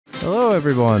Hello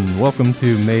everyone, welcome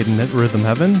to Made in Rhythm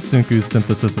Heaven, Tsunku's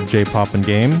synthesis of J-pop and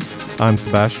games. I'm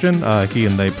Sebastian, he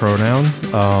and they pronouns.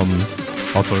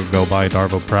 Also go by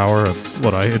Darvo Prower, that's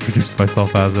what I introduced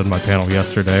myself as in my panel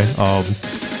yesterday.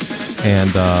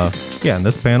 In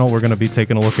this panel we're going to be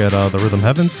taking a look at the Rhythm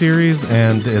Heaven series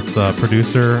and its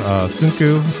producer,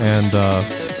 Tsunku, and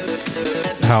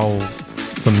how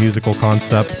some musical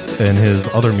concepts in his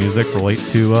other music relate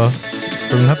to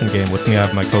Rhythm Heaven game. With me I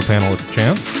have my co-panelist,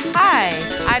 Chance. Hi,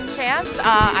 I'm Chance.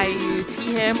 I use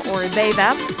he, him, or they,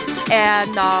 them.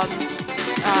 And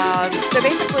so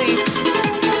basically,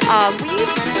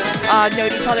 we've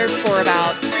known each other for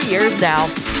about 3 years now.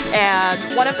 And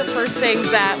one of the first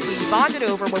things that we bonded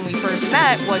over when we first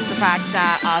met was the fact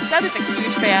that Seb is a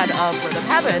huge fan of Rhythm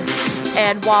Heaven.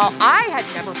 And while I had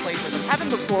never played Rhythm Heaven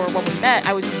before when we met,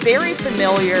 I was very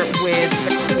familiar with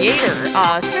the creator,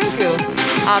 Tsunku,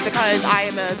 because I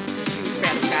am a huge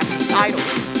fan of Japanese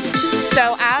idols.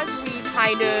 So as we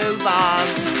kind of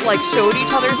showed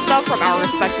each other stuff from our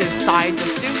respective sides of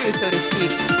Tsunku, so to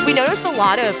speak, we noticed a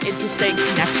lot of interesting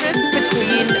connections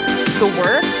between the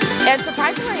work. And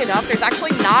surprisingly enough, there's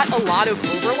actually not a lot of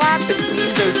overlap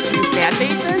between those two fan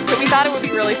bases. So we thought it would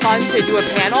be really fun to do a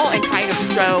panel and kind of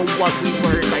show what we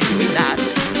learned by doing that.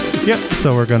 Yep,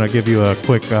 so we're going to give you a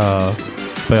quick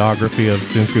biography of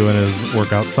Tsunku and his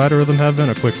work outside of Rhythm Heaven,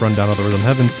 a quick rundown of the Rhythm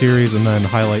Heaven series, and then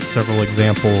highlight several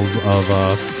examples of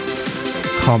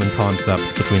common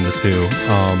concepts between the two.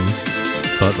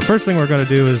 But the first thing we're going to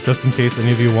do is, just in case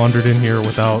any of you wandered in here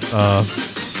without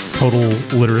total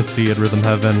literacy at Rhythm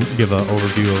Heaven, give an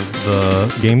overview of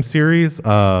the game series.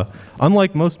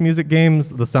 Unlike most music games,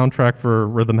 the soundtrack for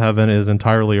Rhythm Heaven is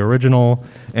entirely original,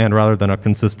 and rather than a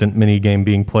consistent mini game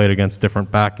being played against different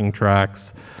backing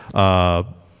tracks,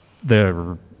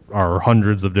 there are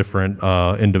hundreds of different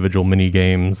individual mini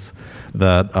games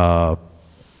that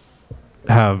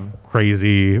have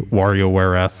crazy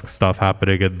WarioWare-esque stuff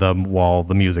happening in them while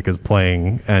the music is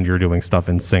playing and you're doing stuff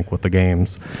in sync with the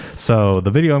games. So the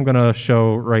video I'm going to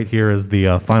show right here is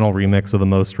the final remix of the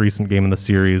most recent game in the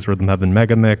series, Rhythm Heaven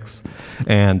Mega Mix.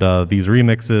 And these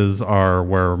remixes are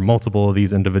where multiple of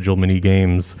these individual mini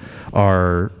games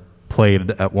are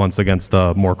played at once against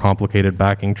a more complicated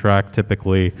backing track.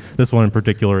 Typically, this one in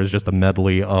particular is just a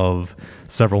medley of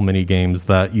several mini games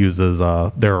that uses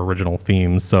their original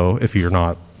themes. So if you're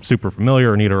not super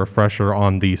familiar or need a refresher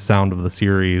on the sound of the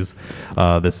series,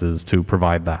 this is to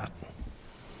provide that.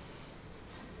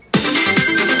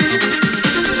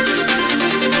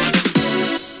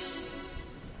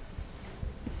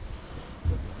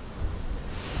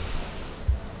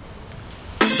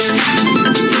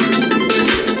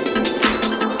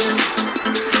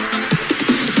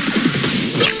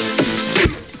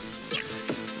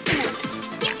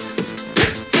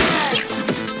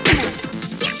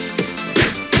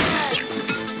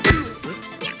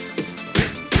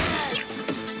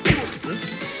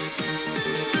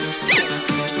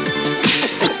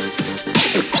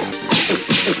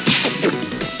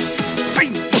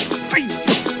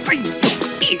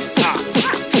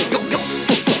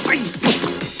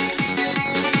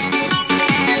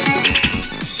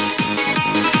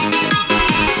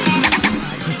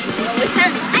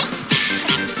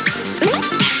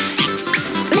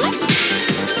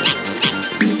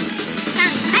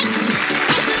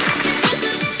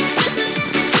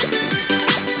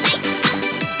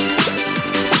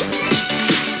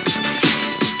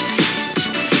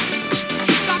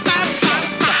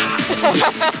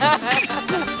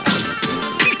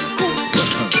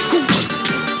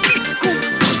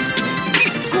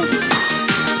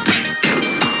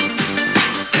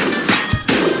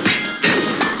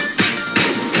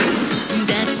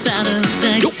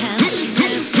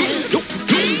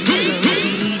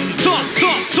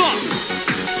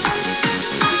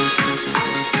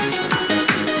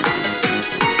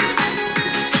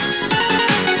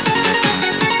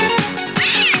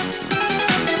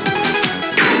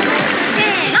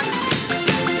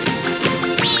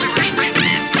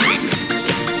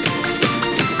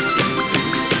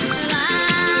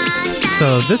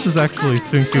 So this is actually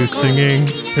Tsunku singing,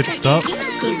 pitched up.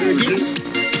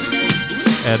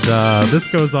 And this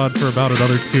goes on for about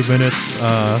another 2 minutes,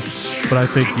 but I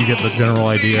think you get the general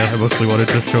idea. I mostly wanted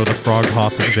to show the frog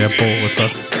hop example with the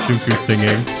Tsunku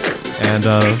singing. And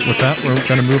with that, we're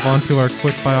going to move on to our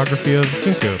quick biography of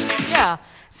Tsunku.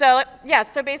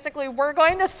 So basically we're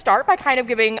going to start by kind of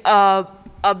giving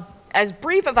as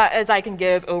brief as I can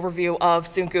give overview of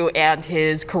Tsunku and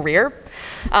his career.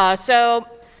 So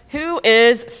who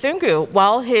is Tsunku?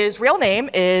 Well, his real name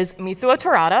is Mitsuo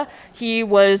Terada. He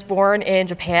was born in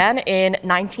Japan in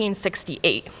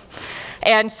 1968.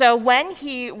 And so when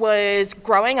he was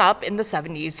growing up in the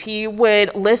 70s, he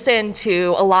would listen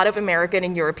to a lot of American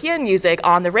and European music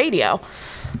on the radio.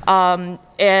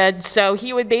 And so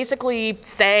he would basically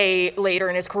say later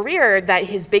in his career that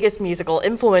his biggest musical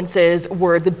influences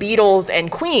were the Beatles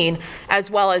and Queen,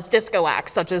 as well as disco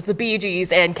acts such as the Bee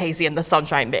Gees and Casey and the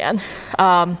Sunshine Band.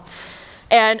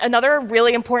 And another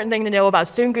really important thing to know about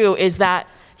Tsunku is that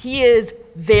he is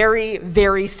very,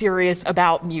 very serious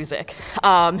about music.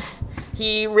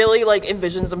 He really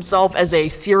envisions himself as a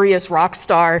serious rock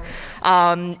star.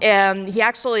 And he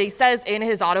actually says in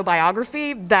his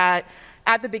autobiography that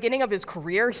at the beginning of his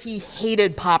career, he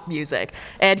hated pop music,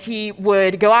 and he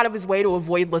would go out of his way to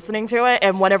avoid listening to it,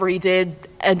 and whenever he did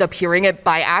end up hearing it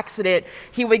by accident,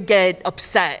 he would get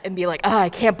upset and be like, I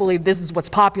can't believe this is what's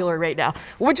popular right now,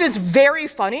 which is very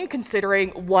funny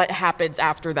considering what happens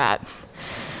after that.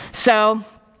 So,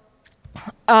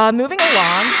 moving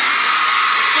along.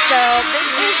 So this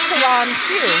is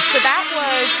Tsunku. So that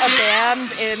was a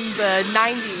band in the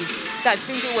 90s that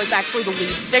Tsunku was actually the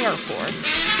lead singer for.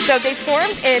 So they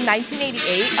formed in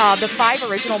 1988. The 5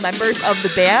 original members of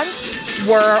the band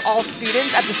were all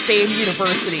students at the same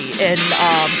university in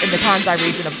the Kansai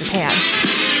region of Japan.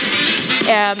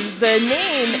 And the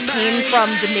name came from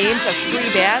the names of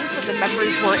 3 bands that the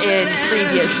members were in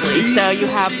previously. So you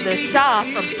have the Sha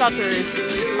from Shutters,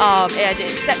 and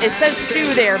it says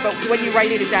Shu there, but when you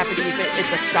write it in Japanese,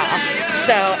 it's a Sha.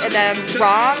 So, and then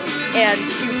Rong and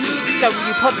Quirky. So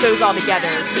you put those all together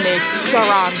to make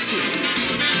Tsunku.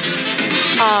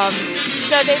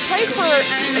 So they played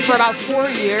for about 4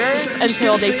 years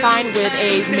until they signed with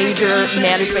a major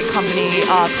management company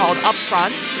called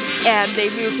Upfront, and they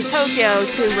moved to Tokyo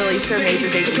to release their major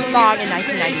debut song in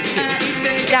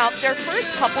 1992. Now, their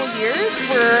first couple years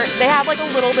they had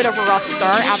a little bit of a rough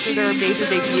start after their major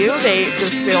debut. Their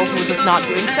sales were just not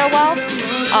doing so well,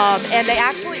 and they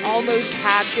actually almost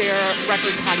had their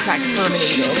record contract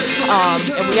terminated.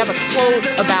 And we have a quote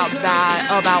about that,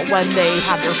 about when they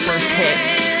had their first hit.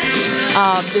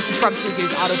 This is from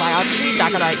Tsunku's autobiography,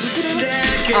 Dakarai Ikuru.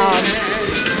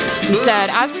 He said,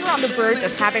 as we were on the verge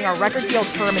of having our record deal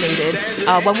terminated,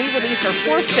 when we released our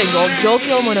 4th single,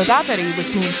 Jokyo Monogatari,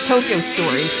 which means Tokyo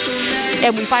Story,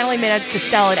 and we finally managed to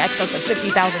sell in excess of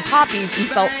 50,000 copies, we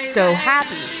felt so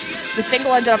happy. The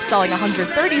single ended up selling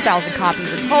 130,000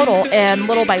 copies in total, and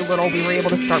little by little, we were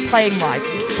able to start playing live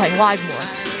more.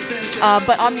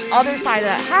 But on the other side of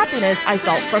that happiness, I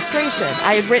felt frustration.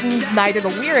 I had written neither the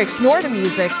lyrics nor the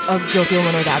music of Jokyo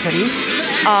Monogatari.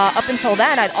 Up until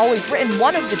then, I'd always written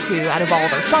one of the 2 out of all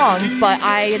of our songs, but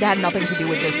I had nothing to do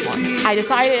with this one. I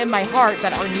decided in my heart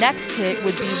that our next hit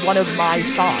would be one of my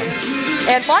songs.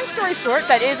 And long story short,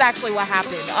 that is actually what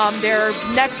happened. Their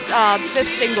next 5th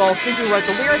single, Tsunku wrote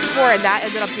the lyrics for, and that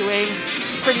ended up doing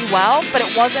pretty well, but it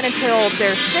wasn't until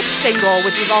their 6th single,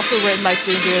 which was also written by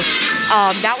Tsunku,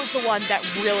 that was the one that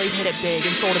really hit it big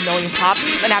and sold 1 million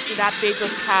copies, and after that they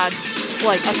just had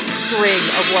a string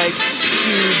of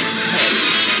huge hits,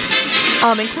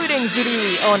 including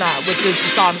Zurui Ona, which is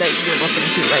the song that you're listening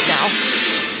to right now.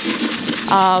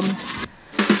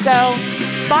 So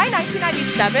by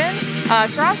 1997,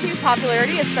 Tsunku's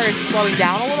popularity had started slowing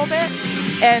down a little bit,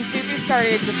 and Tsunku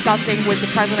started discussing with the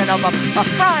president of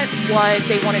Upfront what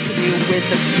they wanted to do with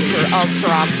the future of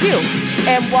Tsunku.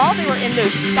 And while they were in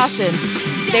those discussions,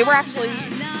 they were actually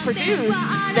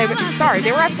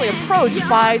approached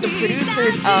by the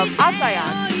producers of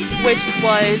Asayan, which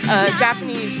was a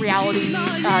Japanese reality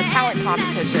talent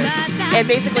competition. And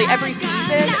basically every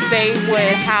season they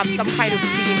would have some kind of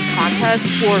themed contest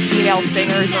for female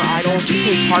singers or idols to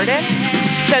take part in.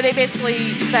 So they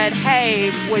basically said,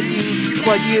 hey, would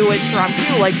you and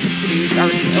Tsunku like to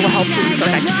help produce our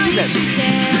next season?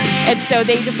 And so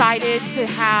they decided to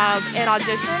have an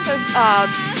audition to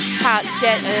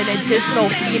get an additional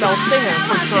female singer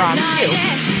for Tsunku.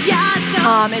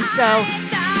 And so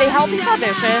they held these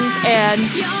auditions, and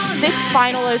 6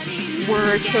 finalists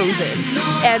were chosen,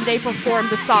 and they performed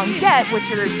the song Get, which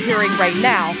you're hearing right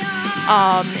now.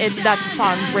 That's a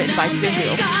song written by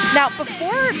Tsunku. Now,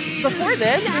 before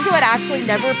this, Tsunku had actually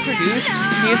never produced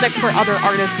music for other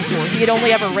artists before. He had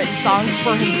only ever written songs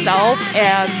for himself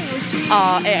and his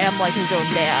own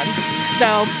band.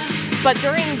 So, but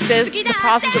during the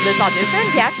process of this audition,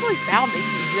 he actually found that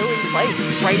he really liked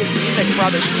writing music for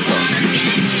other people.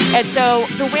 And so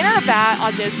the winner of that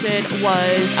audition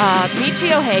was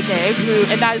Michio Heike,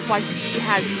 and that is why she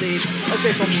has the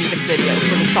official music video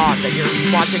for the song that you're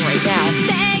watching right now.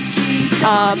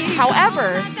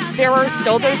 However, there were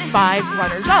still those 5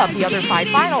 runners-up, the other 5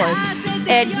 finalists.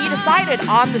 And he decided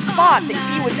on the spot that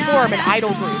he would form an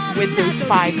idol group with those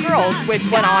 5 girls, which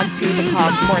went on to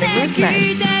become Morning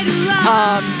Musume.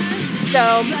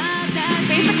 So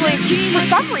basically, for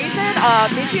some reason,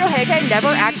 Michio Heike never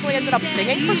actually ended up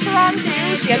singing for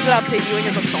Tsunku. She ended up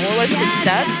debuting as a soloist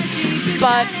instead.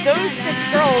 But those 6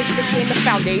 girls became the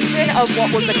foundation of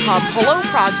what would become Hello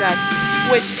Project,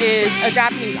 which is a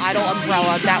Japanese idol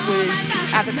umbrella that was,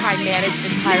 at the time, managed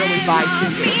entirely by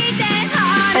Tsunku.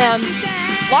 And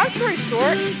long story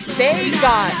short, they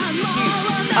got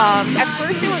huge. At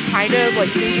first, they were kind of like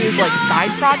Tsunku's like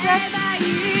side project,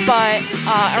 but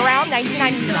around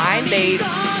 1999, they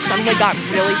suddenly got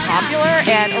really popular,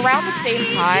 and around the same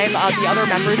time, the other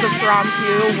members of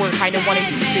Tsunku were kind of wanting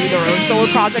to pursue their own solo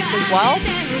projects as well,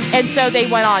 and so they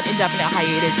went on indefinite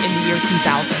hiatus in the year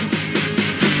 2000.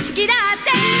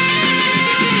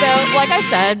 So, like I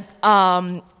said,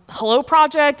 Hello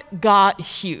Project got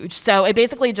huge. So it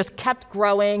basically just kept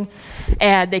growing,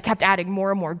 and they kept adding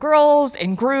more and more girls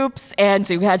and groups, and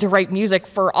so you had to write music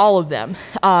for all of them.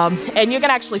 And you can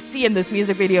actually see in this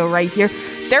music video right here,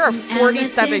 there are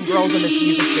 47 girls in this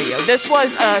music video. This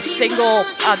was a single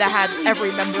that had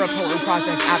every member of Hello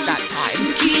Project at that time.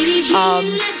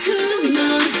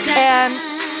 And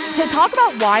to talk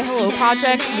about why Hello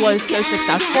Project was so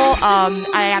successful,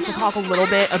 I have to talk a little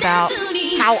bit about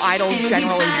how idols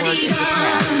generally work in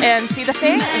Japan. And see, the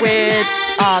thing with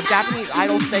Japanese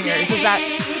idol singers is that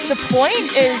the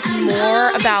point is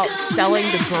more about selling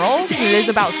the girls than it is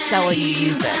about selling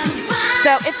music.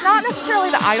 So it's not necessarily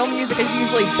the idol music is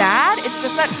usually bad, it's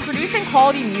just that producing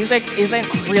quality music isn't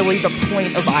really the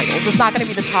point of idols. It's not going to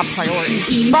be the top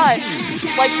priority. But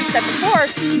like we said before,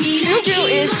 Tsunku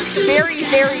is very,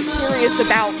 very serious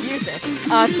about music.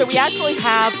 So we actually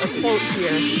have a quote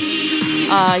here.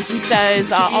 He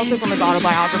says, also from his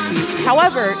autobiography,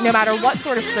 "However, no matter what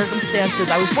sort of circumstances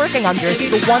I was working under,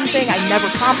 the one thing I never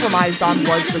compromised on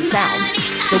was the sound.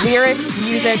 The lyrics,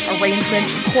 music, arrangement,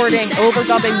 recording,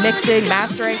 overdubbing, mixing,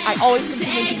 mastering, I always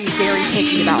continue to be very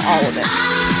picky about all of it.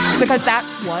 Because that's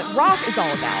what rock is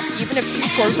all about. Even if 2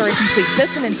 chords are in complete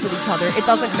dissonance with each other, it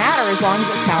doesn't matter as long as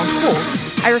it sounds cool.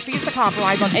 I refuse to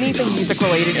compromise on anything music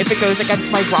related if it goes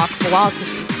against my rock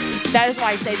philosophy. That is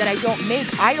why I say that I don't make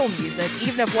idol music,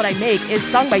 even if what I make is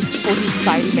sung by people who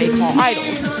society may call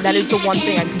idols. That is the one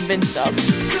thing I'm convinced of."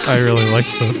 I really like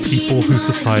the people who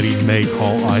society may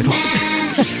call idols.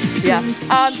 Yeah.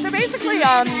 So basically,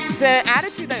 the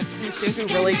attitude that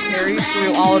Tsunku really carries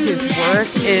through all of his work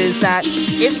is that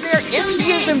if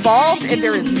he is involved, if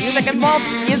there is music involved,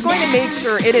 he is going to make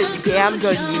sure it is damn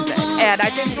good music. And I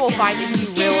think you will find that he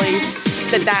really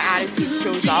that attitude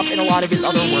shows up in a lot of his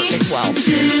other work as well.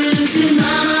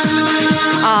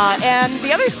 And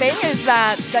the other thing is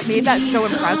that made that so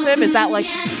impressive is that, like,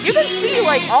 you can see,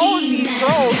 like, all of these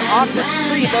girls on the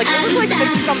screen. Like, there was, like,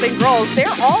 50-something girls.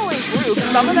 They're all in groups.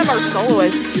 Some of them are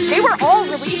soloists. They were all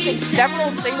releasing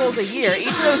several singles a year.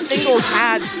 Each of those singles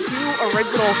had 2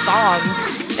 original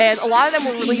songs, and a lot of them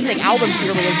were releasing albums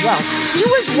yearly as well. He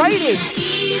was writing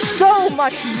so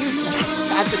much music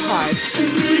at the time.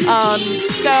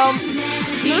 So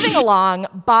moving along,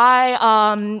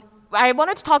 I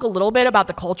wanted to talk a little bit about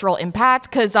the cultural impact,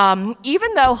 because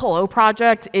even though Hello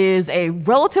Project is a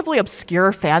relatively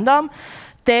obscure fandom,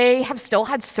 they have still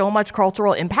had so much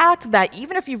cultural impact that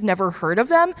even if you've never heard of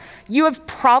them, you have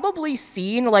probably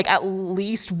seen like at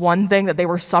least one thing that they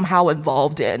were somehow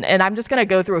involved in. And I'm just going to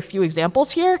go through a few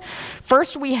examples here.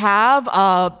 First, we have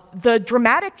the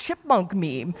dramatic chipmunk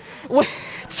meme, which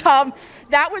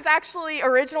that was actually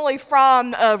originally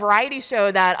from a variety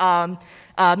show that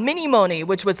Minimoni,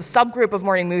 which was a subgroup of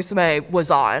Morning Musume,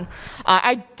 was on.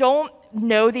 I don't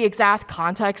know the exact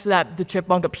context that the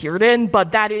chipmunk appeared in,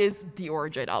 but that is the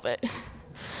origin of it.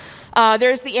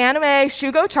 There's the anime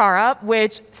Shugo Chara,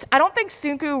 which I don't think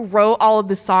Tsunku wrote all of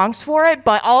the songs for it,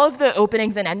 but all of the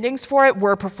openings and endings for it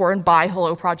were performed by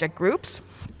Hello Project groups.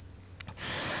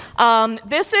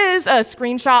 This is a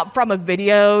screenshot from a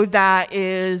video that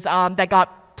is that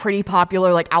got pretty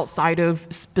popular, like outside of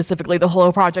specifically the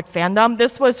Hello Project fandom.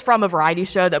 This was from a variety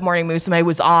show that Morning Musume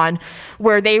was on,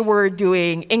 where they were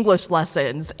doing English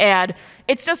lessons, and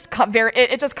it's just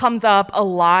it just comes up a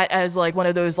lot as like one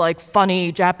of those like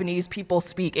funny Japanese people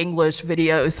speak English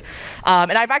videos.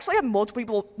 And I've actually had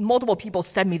multiple people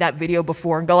send me that video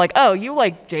before and go like, "Oh, you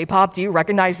like J-pop? Do you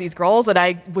recognize these girls?" And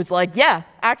I was like, "Yeah,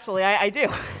 actually, I do."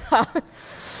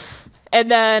 And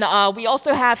then we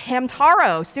also have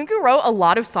Hamtaro. Tsunku wrote a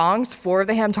lot of songs for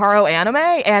the Hamtaro anime,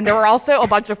 and there were also a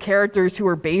bunch of characters who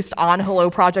were based on Hello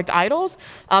Project idols.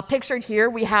 Pictured here,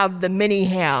 we have the mini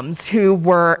hams, who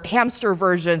were hamster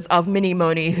versions of Mini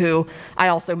Moni, who I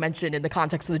also mentioned in the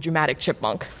context of the dramatic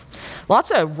chipmunk.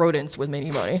 Lots of rodents with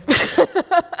Mini Moni.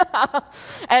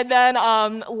 And then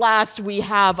last, we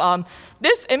have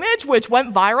this image, which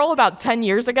went viral about 10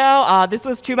 years ago. This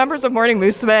was two members of Morning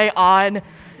Musume on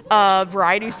a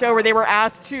variety show where they were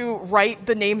asked to write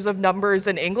the names of numbers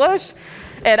in English.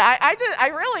 And I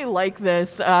really like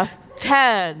this.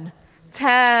 10,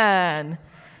 10,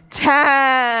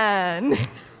 10.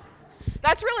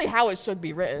 That's really how it should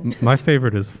be written. My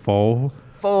favorite is full.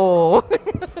 Full.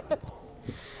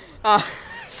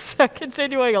 So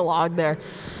continuing along there.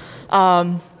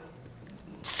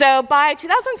 So by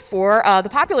 2004, the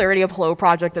popularity of Hello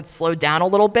Project had slowed down a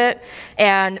little bit.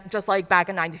 And just like back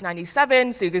in 1997,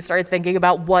 Tsunku started thinking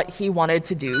about what he wanted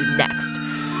to do next.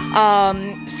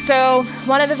 So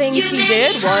one of the things he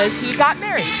did was he got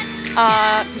married.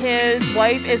 His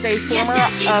wife is a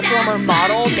former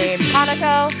model named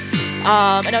Kanako.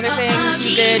 Another thing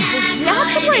he did was he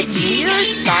had some like weird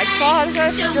side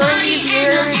projects during these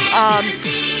years.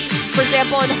 For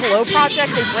example, in Hello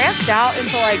Project, they branched out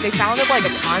into like, they founded like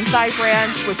a Kansai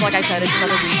branch, which like I said is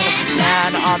another region of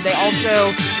Japan. They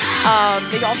also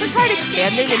tried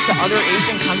expanding into other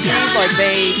Asian countries. Like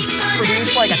they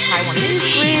produced like a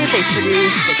Taiwanese group, they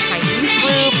produced a Chinese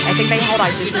group. I think they held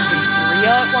auditions in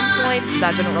Korea at one point.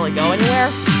 That didn't really go anywhere.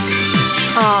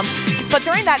 But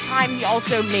during that time, he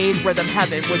also made Rhythm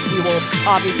Heaven, which we will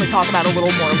obviously talk about a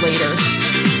little more later.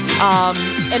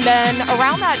 And then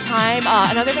around that time,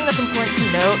 another thing that's important to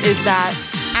note is that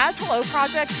as Hello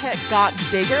Project got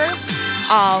bigger,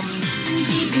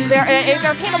 there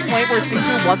came a point where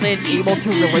Tsunku wasn't able to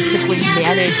realistically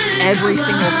manage every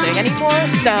single thing anymore.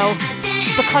 So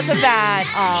because of that,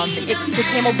 it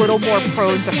became a little more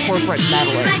prone to corporate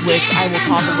meddling, which I will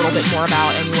talk a little bit more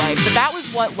about anyway. But that was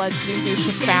what led Tsunku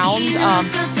to found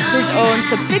his own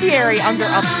subsidiary under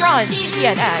Upfront,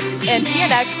 TNX. And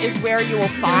TNX is where you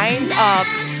will find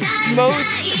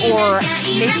most or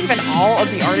maybe even all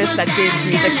of the artists that did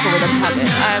music for Rhythm Heaven.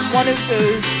 And one of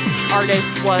those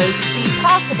artists was Be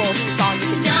Possible, whose song you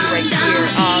can see right here.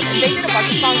 And they did a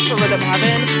bunch of songs for Rhythm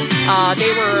Heaven.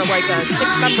 They were like a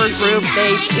 6-member group.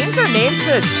 They changed their name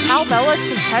to Chalbella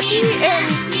Catchy in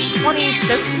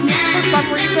 2015 for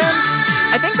some reason.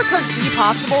 I think because Be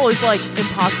Possible is like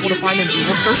impossible to find in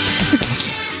Google search.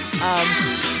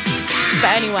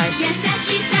 But anyway,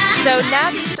 so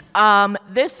next,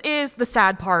 this is the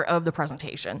sad part of the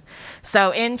presentation.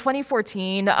 So in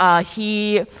 2014,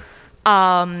 he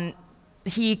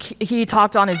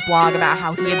talked on his blog about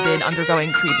how he had been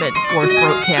undergoing treatment for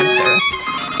throat cancer.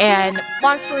 And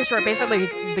long story short, basically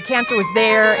the cancer was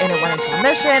there and it went into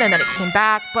remission and then it came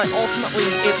back, but ultimately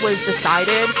it was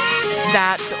decided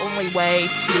that the only way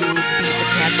to beat the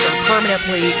cancer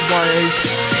permanently was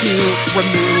to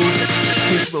remove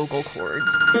his vocal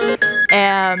cords.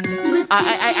 And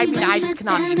I mean, I just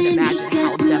cannot even imagine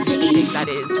how devastating that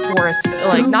is for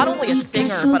like not only a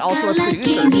singer but also a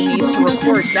producer who needs to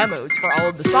record demos for all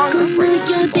of the songs and bring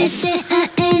people.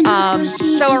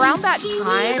 So around that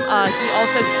time, he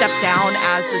also stepped down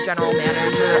as the general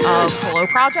manager of Hello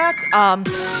Project.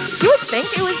 You would think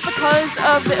it was because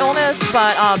of the illness,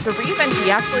 but the reason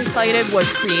he actually cited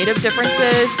was creative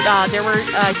differences.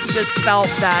 He just felt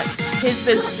that his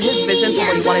vision for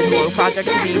what he wanted Hello Project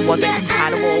to be wasn't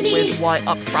compatible with what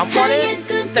Upfront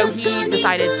wanted, so he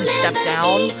decided to step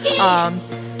down.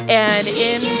 And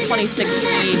in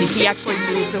 2016, he actually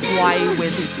moved to Hawaii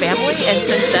with his family, and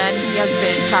since then he has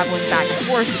been traveling back and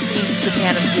forth between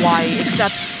Japan and Hawaii,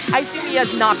 except I assume he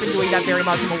has not been doing that very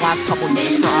much in the last couple of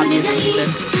years for obvious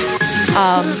reasons.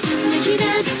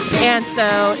 And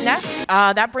so next,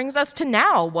 that brings us to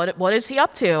now. What is he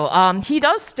up to? He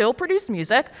does still produce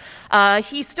music.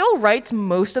 He still writes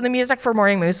most of the music for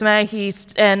Morning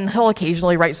Musume. And he'll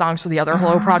occasionally write songs for the other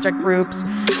Hello Project groups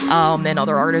and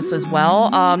other artists as well.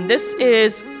 This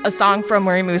is a song from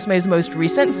Morning Musume's most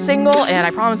recent single, and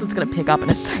I promise it's going to pick up in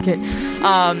a second.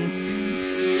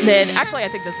 Then actually, I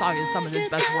think this song is some of his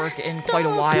best work in quite a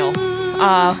while.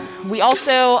 He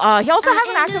also has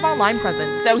an active online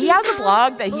presence. So he has a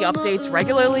blog that he updates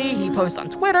regularly. He posts on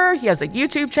Twitter. He has a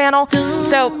YouTube channel.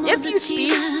 So if you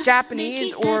speak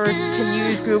Japanese or can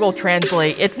use Google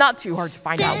Translate, it's not too hard to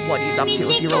find out what he's up to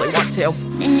if you really want to.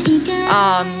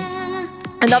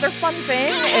 Another fun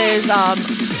thing is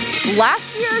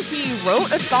last year he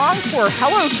wrote a song for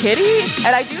Hello Kitty,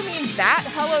 and I do mean that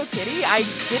Hello Kitty. I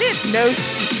didn't know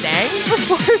she sang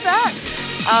before that.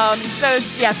 So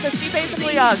she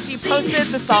basically she posted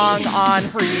the song on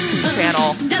her YouTube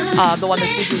channel, the one that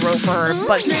Tsunku wrote for her,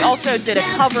 but she also did a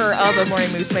cover of a Morning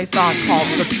Musume song called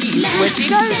The Peace, which you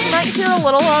guys might hear a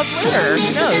little of later,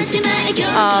 who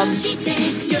knows.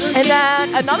 And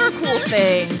then another cool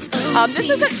thing, this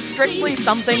isn't strictly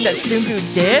something that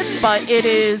Tsunku did, but it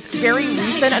is very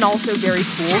recent and also very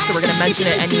cool, so we're going to mention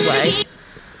it anyway.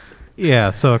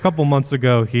 Yeah, so a couple months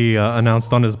ago, he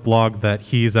announced on his blog that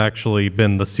he's actually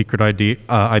been the secret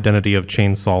identity of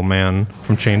Chainsaw Man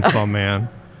from Chainsaw Man.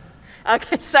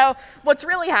 Okay, so what's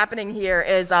really happening here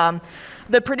is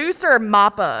the producer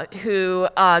Mappa, who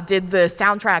did the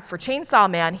soundtrack for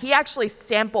Chainsaw Man, he actually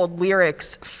sampled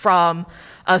lyrics from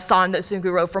a song that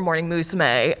Tsunku wrote for Morning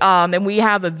Musume, and we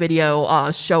have a video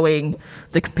showing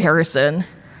the comparison.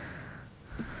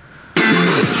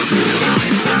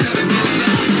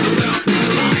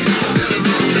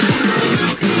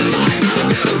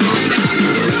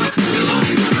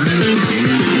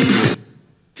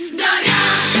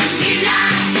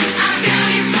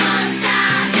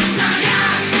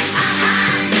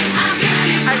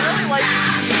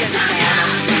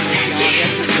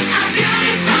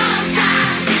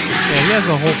 He has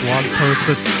a whole blog post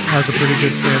that has a pretty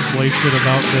good translation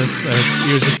about this, and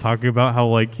he was just talking about how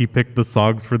like he picked the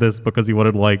songs for this because he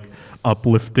wanted like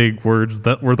uplifting words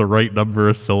that were the right number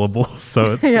of syllables.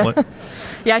 So it's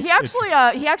yeah,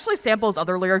 he actually samples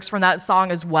other lyrics from that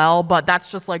song as well, but that's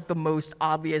just like the most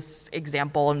obvious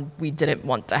example, and we didn't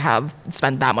want to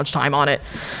spend that much time on it.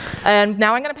 And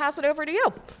now I'm going to pass it over to you.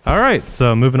 All right,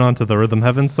 so moving on to the Rhythm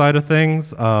Heaven side of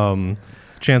things.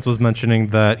 Chance was mentioning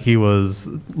that he was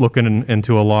looking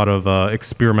into a lot of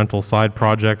experimental side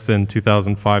projects in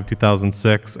 2005,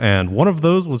 2006, and one of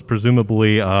those was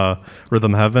presumably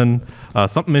Rhythm Heaven.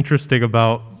 Something interesting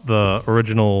about the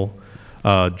original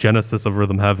genesis of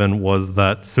Rhythm Heaven was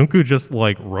that Tsunku just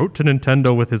like wrote to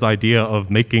Nintendo with his idea of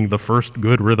making the first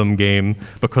good rhythm game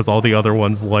because all the other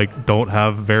ones like don't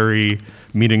have very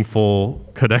meaningful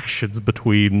connections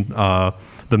between the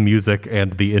music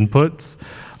and the inputs.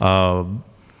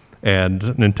 And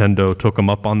Nintendo took him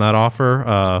up on that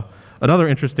offer. Another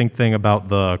interesting thing about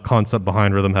the concept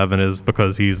behind Rhythm Heaven is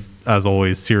because he's, as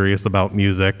always, serious about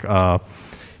music.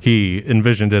 He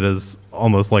envisioned it as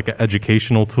almost like an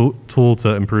educational tool to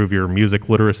improve your music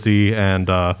literacy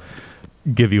and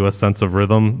give you a sense of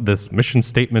rhythm. This mission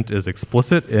statement is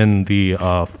explicit in the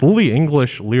fully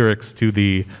English lyrics to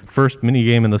the first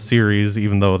minigame in the series,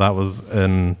 even though that was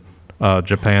in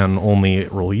Japan-only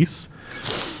release.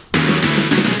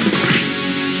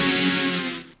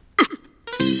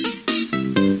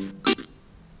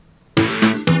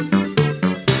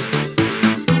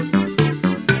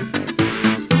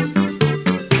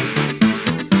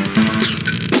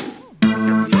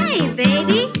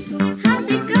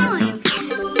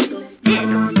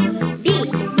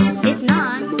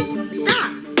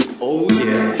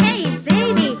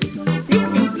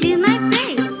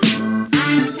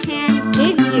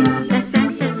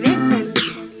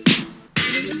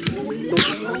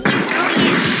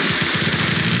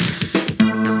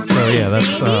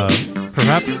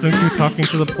 Perhaps Tsunku talking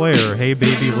to the player, "Hey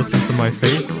baby, listen to my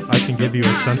face, I can give you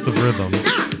a sense of rhythm."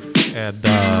 And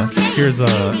here's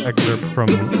an excerpt from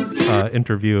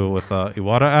interview with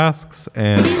Iwata Asks,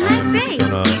 and I'm just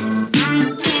gonna...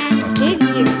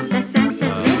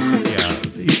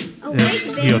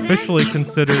 he officially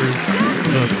considers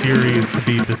the series to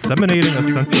be disseminating a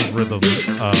sense of rhythm,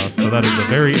 so that is a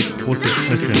very explicit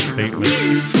mission statement.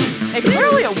 It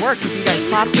clearly it worked if you guys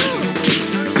clapped it.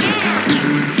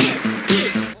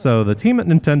 So the team at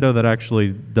Nintendo that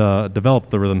actually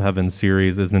developed the Rhythm Heaven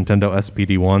series is Nintendo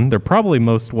SPD1. They're probably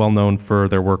most well known for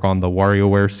their work on the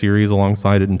WarioWare series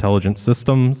alongside Intelligent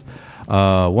Systems.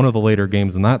 One of the later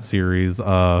games in that series, Game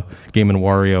 &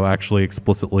 Wario, actually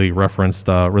explicitly referenced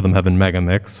Rhythm Heaven Mega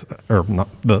Mix, or not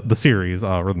the series.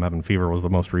 Rhythm Heaven Fever was the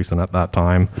most recent at that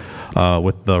time,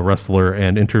 with the wrestler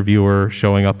and interviewer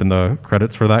showing up in the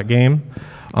credits for that game.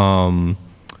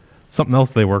 Something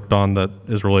else they worked on that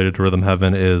is related to Rhythm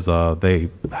Heaven is they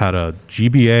had a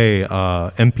GBA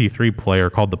MP3 player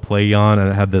called the PlayOn, and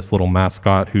it had this little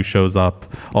mascot who shows up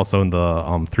also in the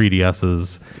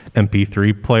 3DS's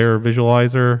MP3 player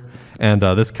visualizer. And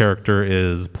this character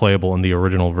is playable in the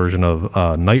original version of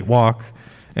Nightwalk.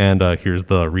 And here's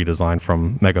the redesign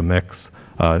from Mega Mix.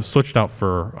 Switched out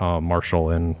for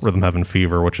Marshall in Rhythm Heaven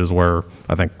Fever, which is where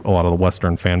I think a lot of the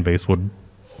Western fan base would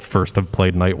first have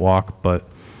played Nightwalk, but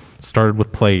started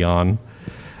with PlayOn.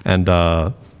 And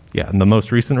in the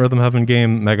most recent Rhythm Heaven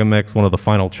game, Mega Mix, one of the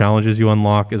final challenges you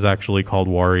unlock is actually called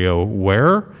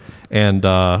WarioWare. and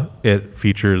it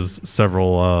features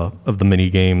several of the mini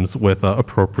games with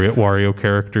appropriate Wario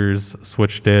characters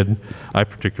switched in. I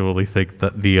particularly think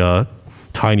that the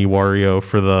tiny Wario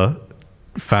for the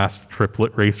fast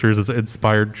triplet racers is an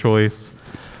inspired choice.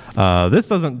 This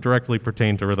doesn't directly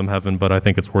pertain to Rhythm Heaven, but I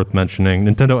think it's worth mentioning.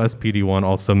 Nintendo SPD1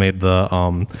 also made the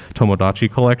Tomodachi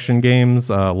Collection games,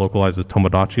 localized as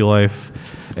Tomodachi Life,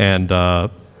 and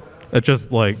it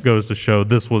just like goes to show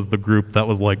this was the group that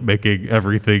was like making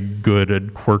everything good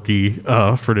and quirky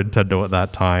for Nintendo at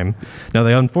that time. Now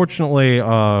they unfortunately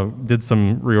did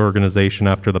some reorganization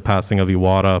after the passing of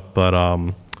Iwata, but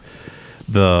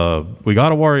we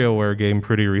got a WarioWare game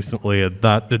pretty recently, and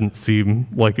that didn't seem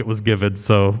like it was given,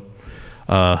 so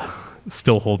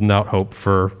still holding out hope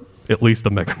for at least a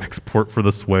Megamix port for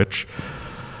the Switch.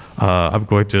 I'm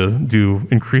going to do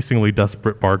increasingly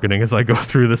desperate bargaining as I go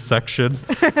through this section.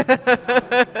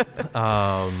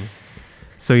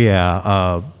 So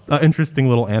yeah, an interesting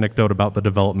little anecdote about the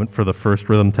development for the first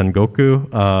Rhythm Tengoku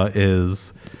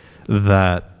is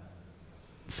that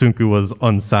Tsunku was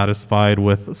unsatisfied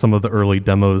with some of the early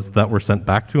demos that were sent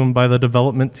back to him by the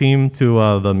development team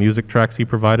to the music tracks he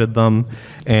provided them,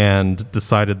 and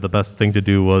decided the best thing to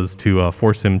do was to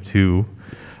force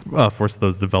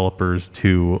those developers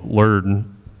to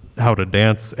learn how to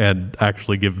dance and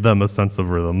actually give them a sense of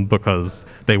rhythm, because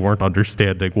they weren't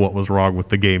understanding what was wrong with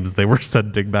the games they were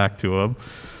sending back to him.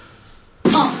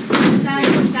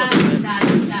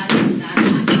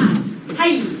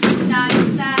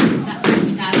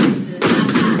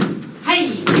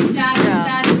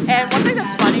 And one thing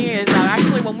that's funny is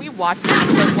actually when we watched this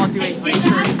clip while doing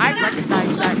research, I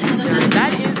recognized that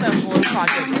that is a Blue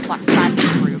Project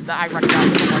practice group that I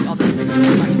recognize from like other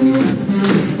videos I've seen them.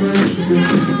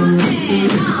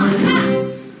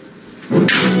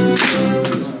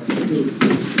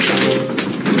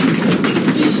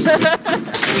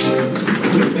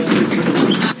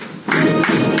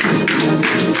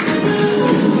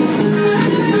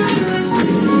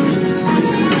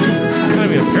 I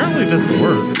mean, apparently this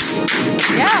worked.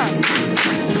 Yeah.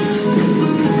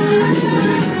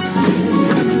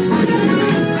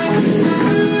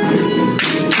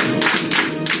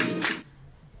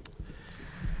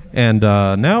 And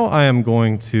now I am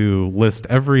going to list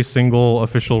every single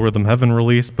official Rhythm Heaven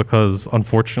release, because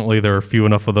unfortunately there are few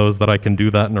enough of those that I can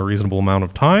do that in a reasonable amount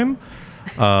of time.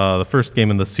 The first game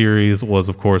in the series was,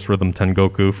 of course, Rhythm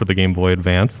Tengoku for the Game Boy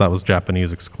Advance. That was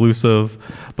Japanese exclusive,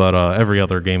 but every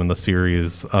other game in the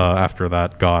series after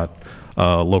that got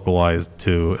localized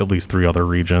to at least 3 other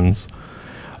regions.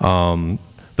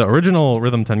 The original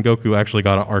Rhythm Tengoku actually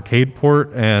got an arcade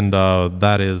port, and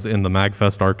that is in the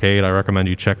MAGFest arcade. I recommend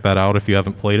you check that out if you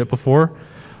haven't played it before.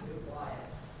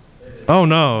 Oh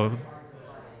no.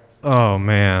 Oh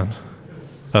man.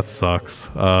 That sucks.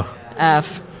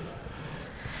 F.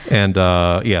 And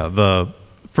yeah, the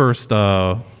first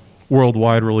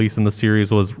worldwide release in the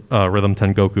series was Rhythm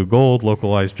Tengoku Gold,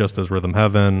 localized just as Rhythm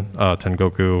Heaven.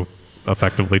 Tengoku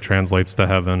effectively translates to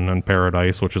heaven and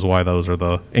paradise, which is why those are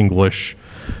the English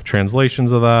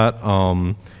translations of that.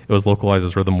 It was localized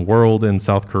as Rhythm World in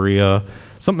South Korea.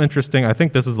 Something interesting, I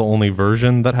think this is the only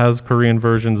version that has Korean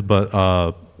versions,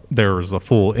 but there's a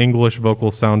full English vocal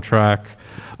soundtrack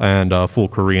and a full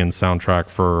Korean soundtrack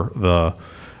for the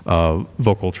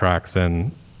vocal tracks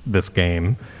in this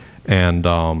game.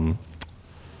 And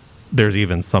there's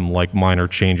even some like minor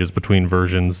changes between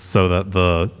versions so that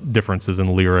the differences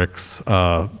in lyrics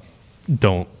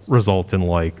don't result in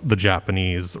like the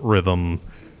Japanese rhythm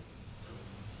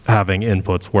having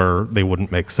inputs where they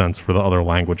wouldn't make sense for the other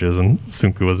languages. And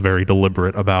Tsunku was very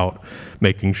deliberate about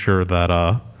making sure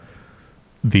that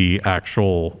the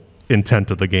actual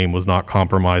intent of the game was not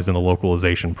compromised in the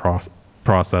localization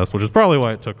process, which is probably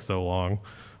why it took so long.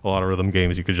 A lot of rhythm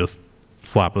games you could just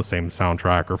slap the same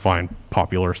soundtrack or find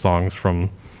popular songs from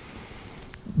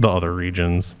the other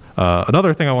regions.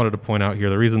 Another thing I wanted to point out here,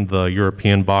 the reason the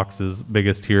European box is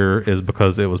biggest here is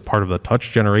because it was part of the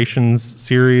Touch Generations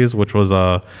series, which was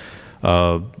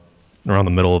around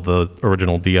the middle of the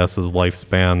original DS's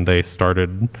lifespan. They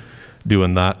started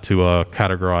doing that to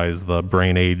categorize the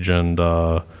brain age and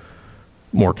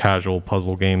more casual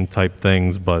puzzle game type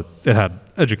things, but it had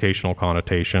educational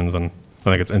connotations, and I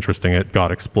think it's interesting it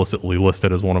got explicitly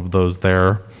listed as one of those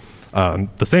there.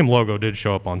 The same logo did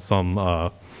show up on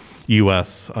some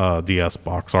US DS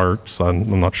box arts.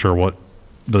 I'm not sure what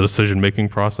the decision-making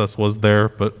process was there,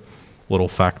 but little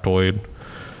factoid.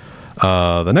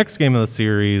 The next game of the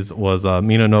series was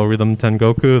Mina no Rhythm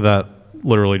Tengoku. That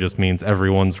literally just means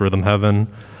everyone's Rhythm Heaven.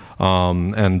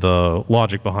 And the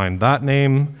logic behind that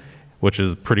name which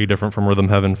is pretty different from Rhythm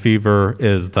Heaven Fever,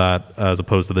 is that as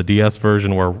opposed to the DS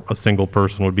version where a single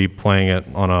person would be playing it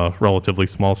on a relatively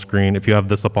small screen, if you have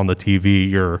this up on the TV,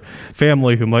 your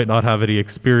family who might not have any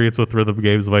experience with rhythm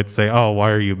games might say, oh,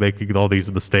 why are you making all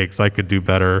these mistakes? I could do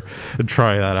better, and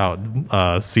try that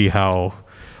out, see how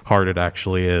hard it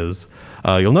actually is.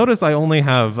 You'll notice I only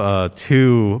have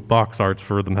 2 box arts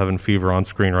for Rhythm Heaven Fever on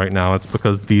screen right now. It's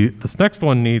because this next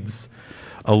one needs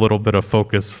a little bit of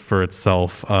focus for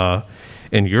itself.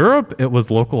 In Europe, it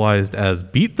was localized as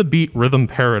Beat the Beat Rhythm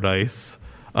Paradise.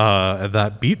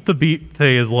 That Beat the Beat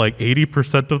thing is like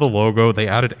 80% of the logo. They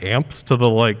added amps to the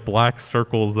like black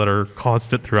circles that are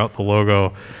constant throughout the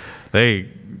logo. They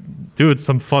doing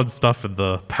some fun stuff in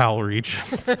the PAL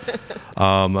regions.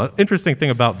 An interesting thing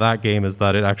about that game is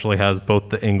that it actually has both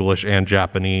the English and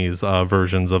Japanese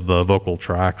versions of the vocal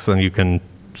tracks, and you can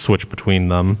switch between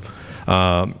them.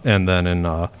 And then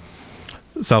in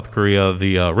South Korea,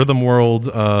 the Rhythm World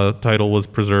title was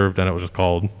preserved, and it was just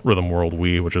called Rhythm World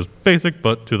Wii, which is basic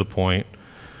but to the point.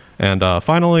 And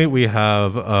finally, we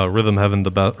have Rhythm Heaven,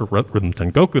 Rhythm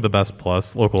Tengoku the Best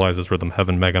Plus, localizes Rhythm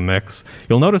Heaven Mega Mix.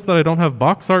 You'll notice that I don't have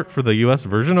box art for the US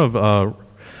version of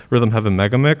Rhythm Heaven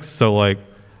Mega Mix, so like,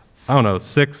 I don't know,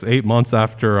 6-8 months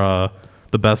after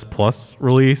the Best Plus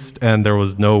released, and there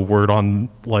was no word on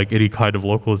like any kind of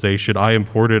localization, I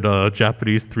imported a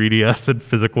Japanese 3DS and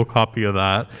physical copy of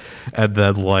that, and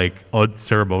then like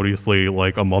unceremoniously,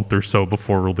 like a month or so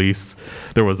before release,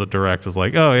 there was a direct was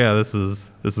like, oh yeah, this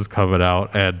is coming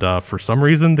out, and for some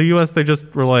reason the US, they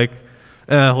just were like,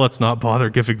 let's not bother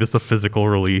giving this a physical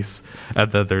release.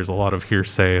 And then there's a lot of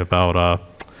hearsay about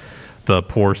the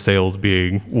poor sales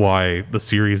being why the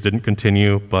series didn't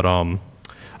continue, but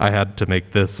I had to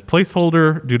make this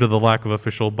placeholder due to the lack of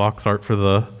official box art for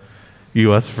the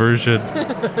US version.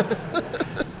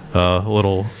 A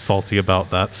little salty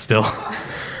about that still.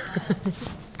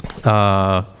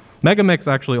 Megamix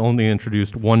actually only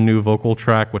introduced 1 new vocal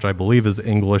track, which I believe is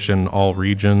English in all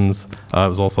regions. It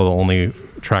was also the only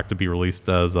track to be released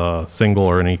as a single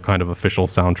or any kind of official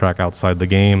soundtrack outside the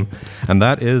game. And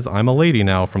that is I'm a Lady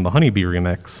Now from the Honeybee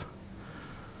remix.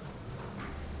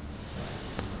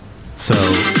 So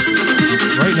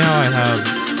right now I have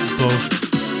both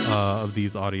of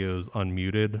these audios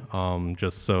unmuted,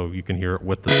 just so you can hear it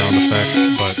with the sound effects,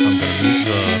 but I'm going to mute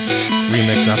the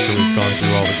remix after we've gone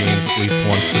through all the games at least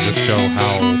once to just show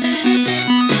how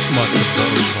much of the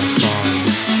original song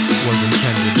was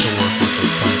intended to work with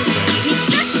this kind of thing.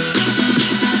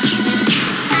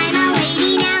 I'm a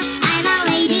lady now, I'm a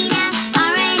lady now,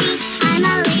 already, I'm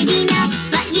a lady now,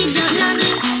 but you don't know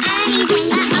me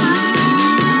anything at all.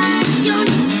 Don't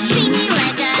treat me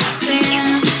like a girl.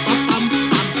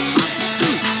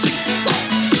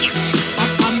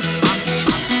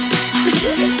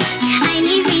 I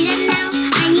need freedom now,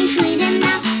 I need freedom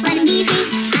now, wanna be free,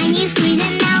 I need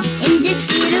freedom now, in this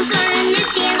beautiful and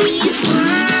mysterious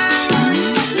world.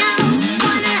 No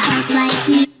one else like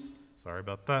me. Sorry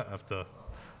about that. I have to.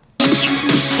 I'm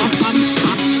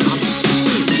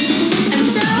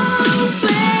so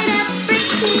fed up,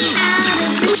 break me out of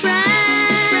this rut.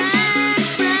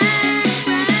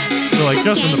 So like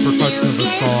just in the percussion of the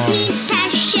song,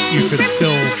 you could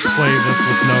still play this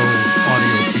with no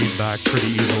audio feedback pretty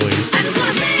easily. I just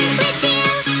wanna sing with you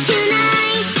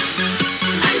tonight.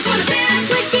 I just wanna dance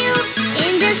with you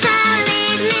in the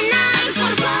silent midnight. I just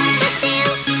wanna fly with you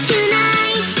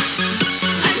tonight.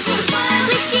 I just wanna smile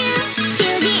with you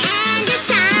till the end of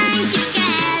time.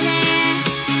 Together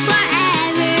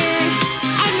forever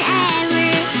and ever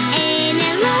in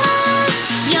love.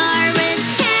 Your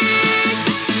words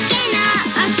cannot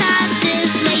stop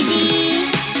this lady.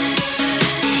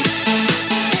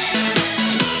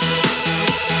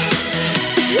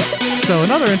 So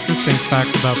another interesting fact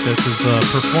about this is the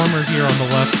performer here on the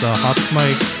left, Hots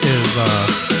Mike, is,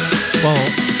 well,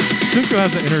 Tsunku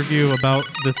has an interview about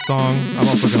this song. I'm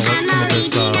also going to let some of this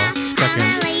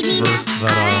second verse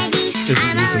that isn't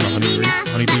used in the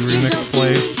Honeybee remix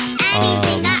play.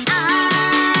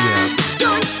 Yeah.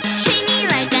 Don't treat me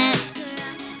like that.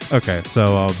 Okay,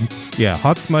 so, yeah,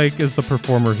 Hots Mike is the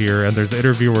performer here, and there's an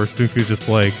interview where Tsunku's just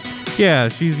like, yeah,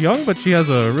 she's young, but she has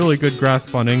a really good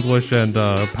grasp on English and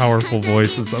powerful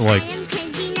voice. It's like,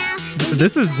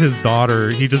 this is his daughter.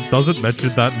 He just doesn't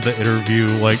mention that in the interview,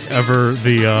 like, ever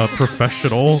the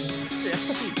professional.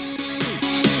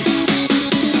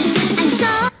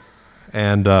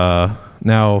 And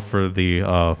now for the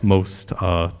most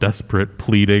desperate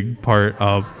pleading part.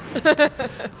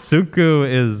 Tsunku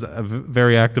is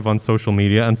very active on social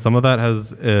media, and some of that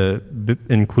has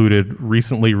included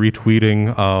recently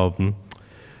retweeting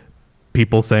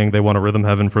people saying they want a Rhythm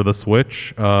Heaven for the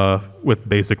Switch, with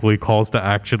basically calls to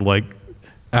action like,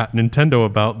 at Nintendo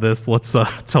about this, let's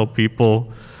tell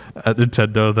people at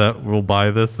Nintendo that we'll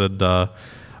buy this. And I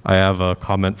have a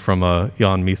comment from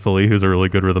unmistakable, who's a really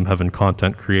good Rhythm Heaven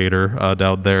content creator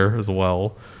down there as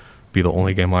well. Be the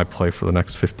only game I play for the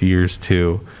next 50 years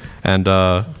too. And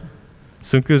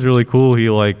Tsunku is really cool. He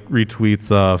like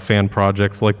retweets fan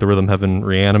projects like the Rhythm Heaven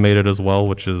Reanimated as well,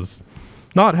 which is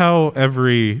not how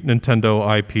every Nintendo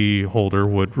IP holder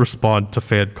would respond to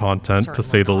fan content, Certainly to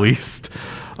say the not. least.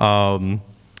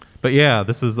 But yeah,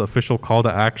 this is the official call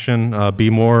to action. Be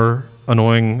more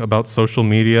annoying about social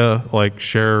media, like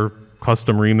share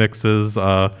custom remixes,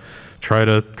 try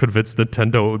to convince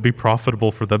Nintendo it would be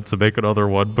profitable for them to make another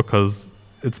one because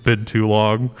it's been too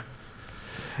long.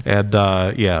 And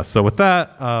yeah, so with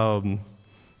that,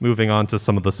 moving on to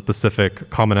some of the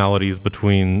specific commonalities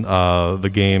between the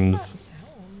games,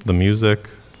 the music.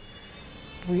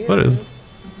 Weird. What is?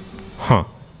 Huh.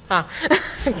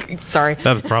 Sorry.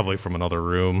 That was probably from another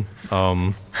room.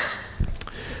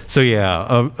 So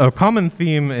yeah, a common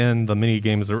theme in the mini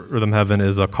games Rhythm Heaven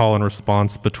is a call and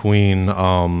response between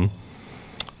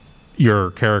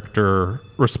your character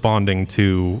responding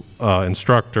to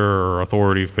instructor or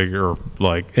authority figure, or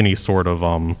like any sort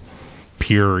of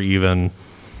peer even.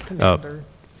 Commander.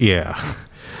 Yeah.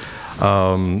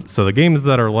 So the games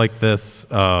that are like this,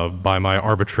 by my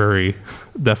arbitrary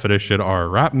definition, are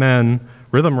Rapmen,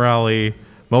 Rhythm Rally,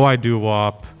 Moai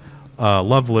Doo-Wop,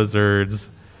 Love Lizards,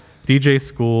 DJ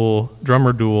School,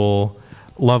 Drummer Duel,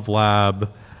 Love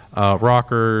Lab,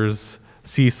 Rockers,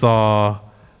 Seesaw,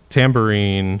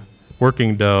 Tambourine,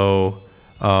 Working Dough,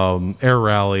 Air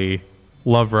Rally,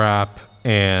 Love Rap,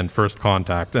 and First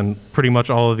Contact. And pretty much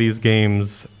all of these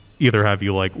games either have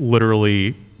you like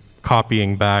literally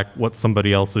copying back what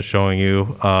somebody else is showing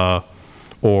you,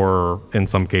 or in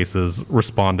some cases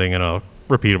responding in a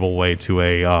repeatable way to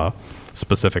a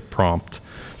specific prompt.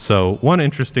 So one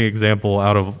interesting example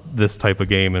out of this type of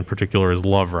game in particular is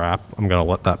Love Rap. I'm going to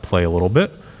let that play a little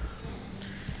bit.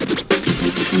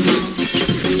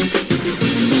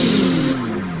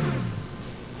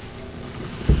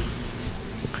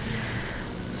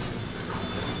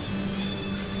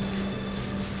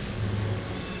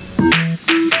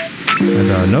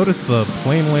 And notice the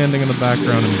plane landing in the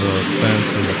background and the fence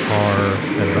and the car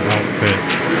and the outfit.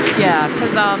 Yeah,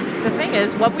 because the thing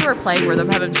is, when we were playing Rhythm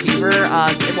Heaven Fever,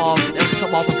 while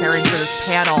preparing for this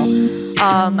panel,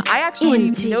 I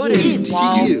actually noticed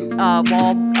while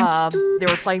they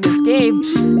were playing this game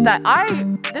that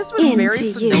this was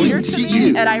very familiar to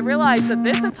me, and I realized that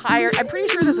I'm pretty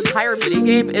sure this entire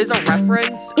minigame is a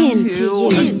reference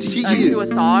to a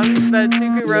song that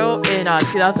Tsunku wrote in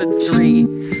 2003.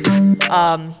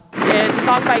 It's a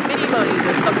song by Mini Modi,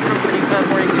 the song from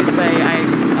Morning Musume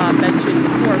I mentioned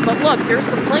before. But look, there's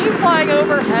the plane flying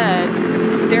overhead.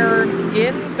 They're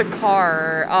in the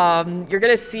car. You're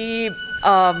gonna see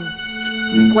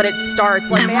when it starts.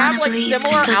 Like they have like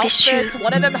similar outfits.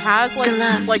 One of them has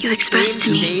like the same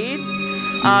shades.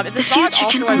 And the song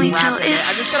also has rap in it.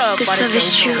 I'm just gonna let it go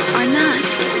true or not,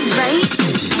 right?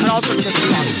 And also just the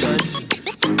song is good.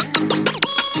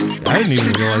 I didn't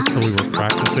even realize till we were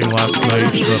practicing last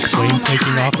night the plane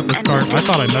taking off at the start. I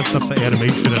thought I messed up the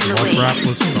animation and Love Rap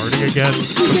was starting again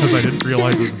because I didn't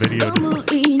realize this video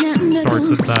just starts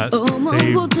in that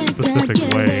same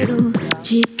specific way.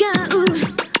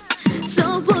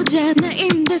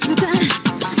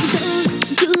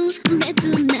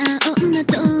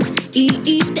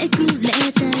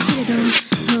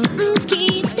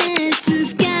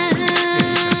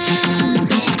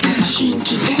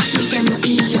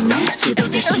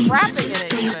 There's rapping in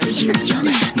it even.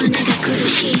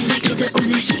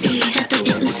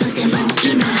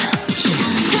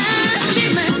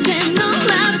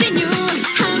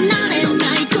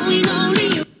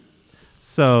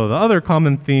 So the other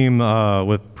common theme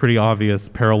with pretty obvious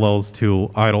parallels to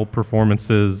idol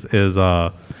performances is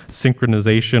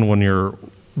synchronization when you're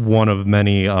one of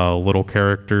many little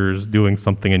characters doing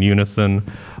something in unison.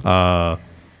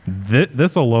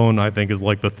 This alone, I think, is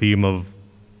like the theme of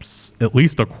at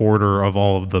least a quarter of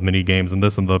all of the mini games, and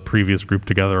this and the previous group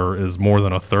together is more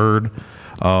than a third,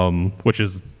 which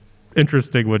is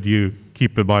interesting when you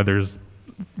keep in mind there's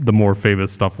the more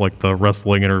famous stuff like the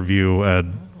wrestling interview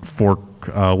and fork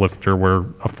lifter where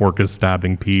a fork is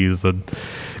stabbing peas, and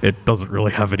it doesn't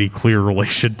really have any clear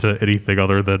relation to anything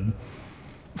other than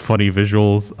funny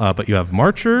visuals. But you have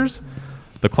Marchers,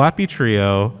 the Clappy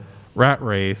Trio, Rat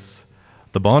Race,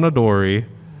 the Bonadori,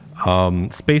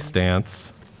 Space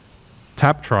Dance,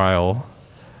 Tap Trial,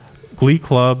 Glee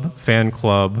Club, Fan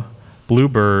Club,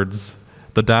 Bluebirds,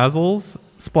 the Dazzles,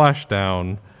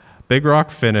 splashdown, big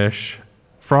rock finish,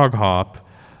 frog hop,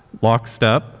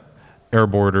 lockstep, air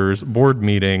borders, board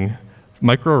meeting,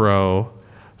 micro row,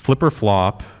 flipper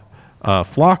flop,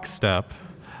 flock step,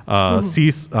 not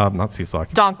seesaw,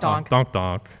 donk,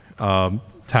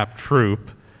 tap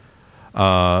troop,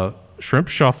 shrimp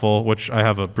shuffle, which I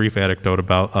have a brief anecdote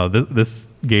about. This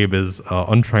game is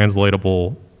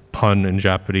untranslatable pun in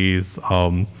Japanese.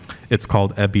 It's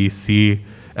called ebi.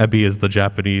 Ebi is the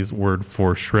Japanese word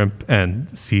for shrimp, and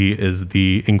sea is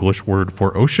the English word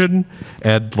for ocean.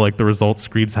 And like the results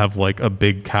screens have like a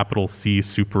big capital C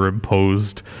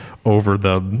superimposed over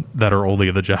them that are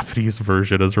only the Japanese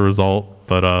version as a result.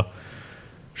 But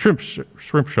shrimp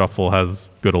shuffle has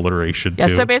good alliteration too.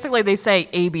 Yeah, so basically they say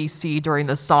ABC during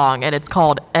the song, and it's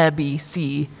called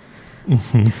EBC. You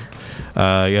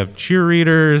have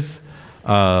cheerleaders,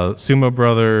 sumo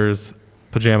brothers,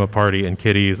 pajama party, and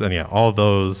kitties, and yeah, all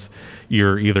those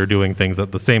you're either doing things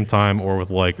at the same time or with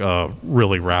like a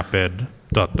really rapid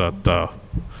da.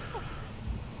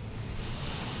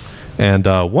 And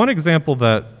one example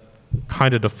that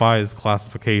kind of defies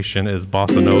classification is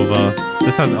bossa nova.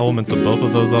 This has elements of both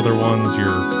of those other ones.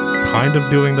 You're kind of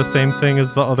doing the same thing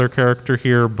as the other character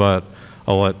here, but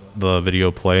I'll let the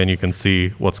video play and you can see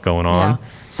what's going on. Yeah.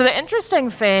 So the interesting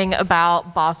thing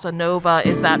about bossa nova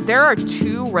is that there are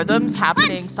two rhythms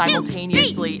happening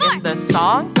simultaneously in the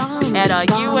song, and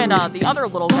you and the other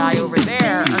little guy over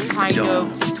there are kind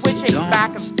of switching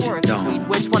back and forth between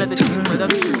which one of the two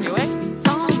rhythms you're doing.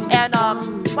 And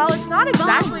while it's not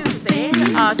exactly the same,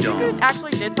 Tsunku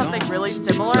actually did something really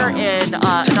similar in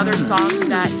another song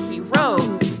that he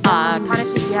wrote, Kinda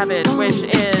Shaky Heaven, which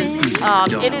is,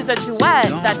 it is a duet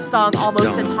that's sung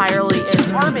almost entirely in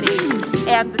harmony,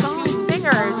 and the two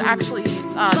singers actually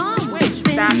switch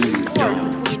back and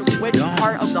forth between which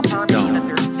part of the harmony that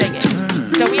they're singing.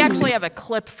 So we actually have a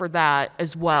clip for that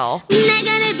as well. It starts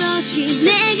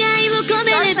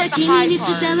at the high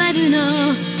part.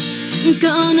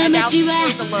 And now this is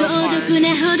the low part. And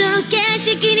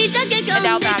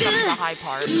now back up to the high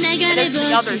part. And it's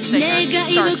the other singer.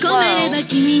 She starts low. And then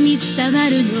goes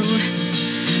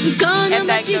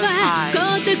high. Again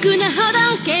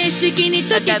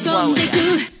low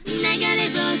again.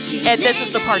 And this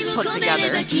is the parts put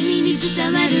together.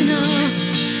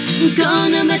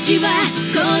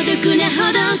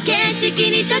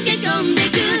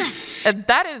 And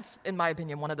that is, in my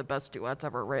opinion, one of the best duets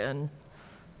ever written.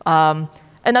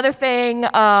 Another thing,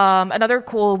 another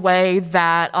cool way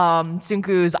that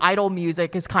Tsunku's idol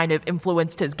music has kind of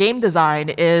influenced his game design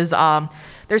is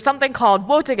there's something called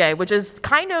wotage, which is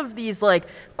kind of these like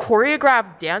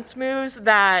choreographed dance moves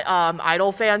that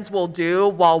idol fans will do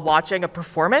while watching a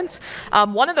performance.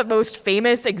 One of the most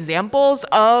famous examples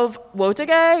of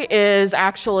wotage is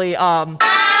actually for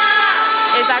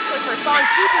a song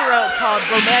Tsunku wrote called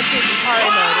Romantic Ikari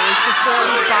Mode. It was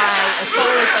performed by a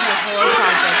soloist on the Hello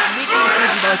Project, Miki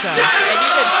Fujimoto. And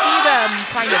you can see them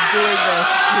kind of doing this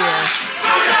here.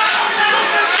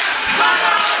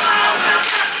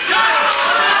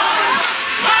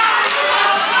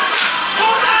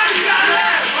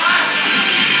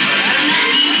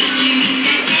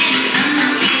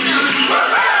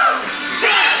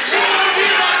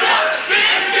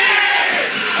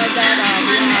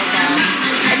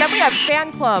 And then we have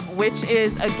Fan Club, which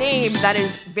is a game that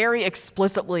is very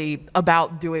explicitly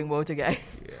about doing wotage.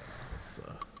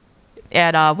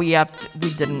 And we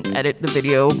didn't edit the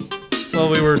video. Well,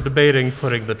 we were debating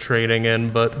putting the training in,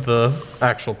 but the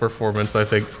actual performance, I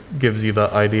think, gives you the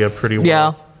idea pretty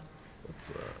well.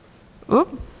 Yeah.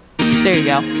 Oop. There you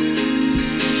go.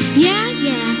 Yeah.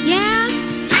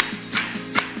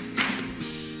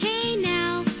 Hey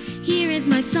now, here is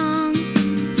my song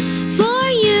for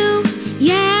you.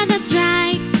 Yeah, that's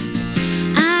right.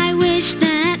 I wish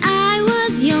that I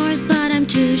was yours, but I'm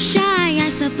too shy, I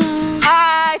suppose.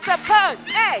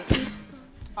 Hey!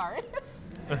 Sorry.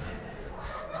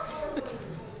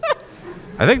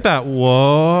 I think that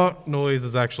whoa noise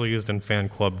is actually used in Fan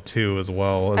Club 2 as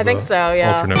well. As I think so,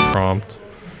 yeah. Alternate prompt.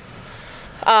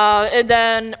 And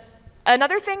then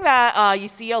another thing that you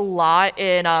see a lot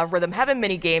in Rhythm Heaven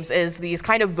minigames is these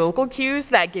kind of vocal cues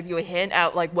that give you a hint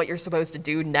at like what you're supposed to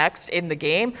do next in the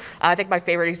game. I think my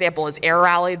favorite example is Air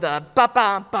Rally, the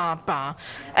ba-ba-ba-ba.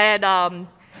 And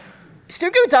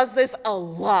Tsunku does this a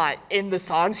lot in the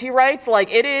songs he writes.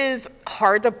 Like, it is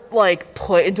hard to like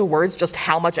put into words just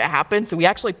how much it happens. So we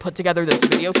actually put together this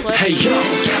video clip. Hey yo,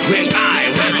 when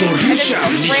I revolution,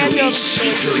 random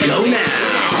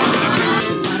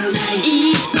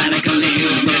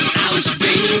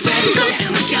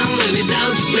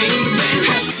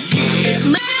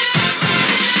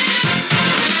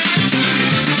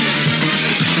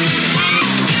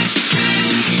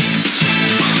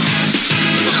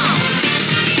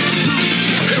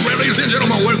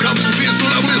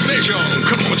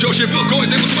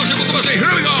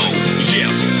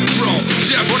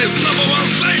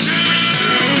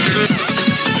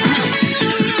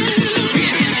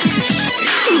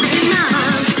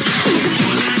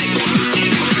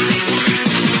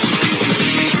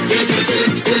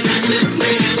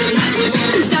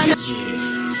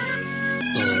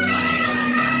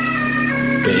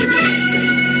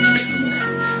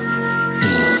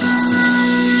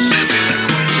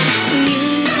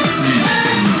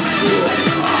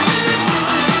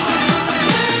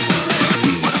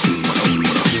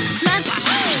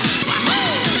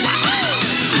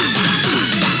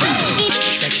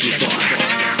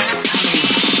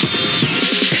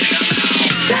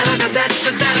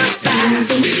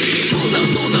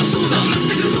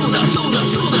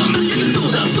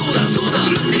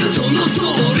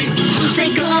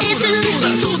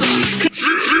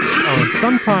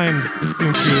sometimes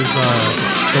Tsunku's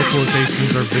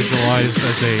vocalizations are visualized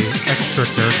as a extra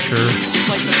character.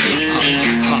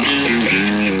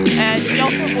 And he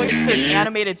also voiced this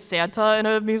animated Santa in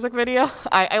a music video.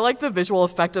 I like the visual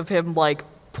effect of him like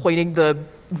pointing the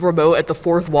remote at the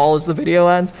fourth wall as the video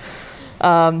ends.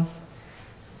 How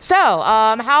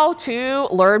to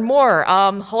learn more.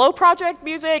 Hello Project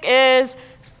music is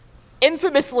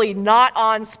infamously not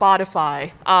on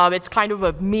Spotify. It's kind of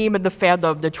a meme in the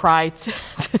fandom to try to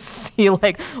see,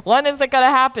 like, when is it gonna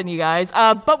happen, you guys?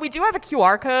 But we do have a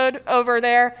QR code over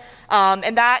there,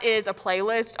 and that is a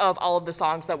playlist of all of the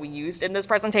songs that we used in this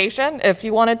presentation, if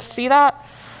you wanted to see that.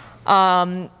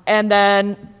 And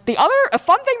then a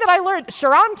fun thing that I learned,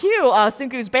 Sharam Q,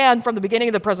 Tsunku's band from the beginning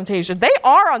of the presentation, they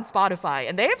are on Spotify,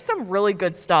 and they have some really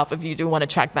good stuff if you do want to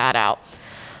check that out.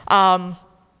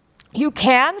 You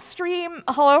can stream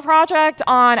Hello Project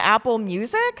on Apple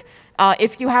Music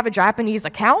if you have a Japanese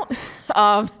account.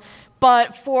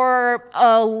 But for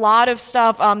a lot of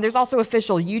stuff, there's also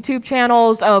official YouTube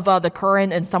channels of the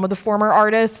current and some of the former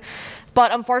artists.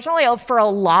 But unfortunately, for a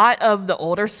lot of the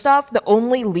older stuff, the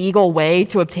only legal way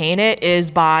to obtain it is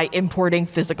by importing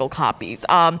physical copies.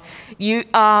 In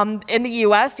the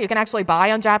US, you can actually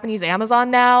buy on Japanese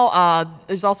Amazon now.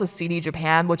 There's also CD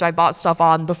Japan, which I bought stuff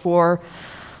on before.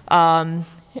 And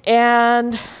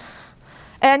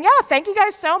yeah, thank you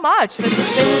guys so much. This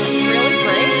has been really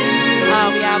great.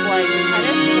 We have like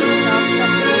tennis and stuff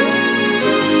to do.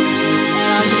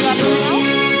 And do you have anything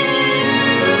else?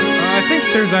 I think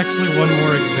there's actually one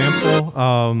more example.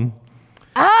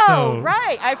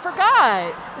 Right, I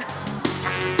forgot.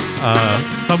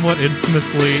 Somewhat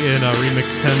infamously in Remix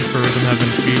 10 for Rhythm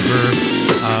Heaven Fever.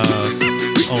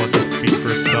 I'll let this speak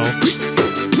for itself.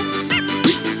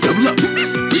 Double up.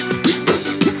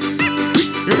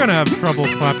 You're gonna have trouble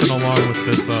clapping along with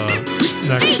this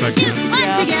next segment.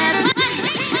 Yeah.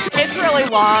 It's really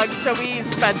long, so we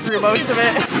sped through most of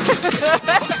it.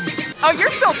 Oh,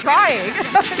 you're still trying.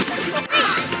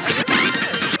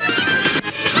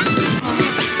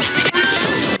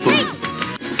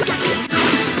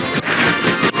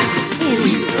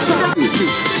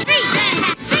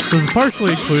 This is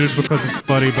partially included because it's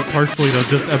funny, but partially to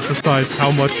just emphasize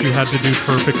how much you had to do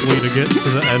perfectly to get to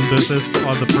the end of this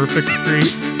on the perfect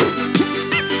streak.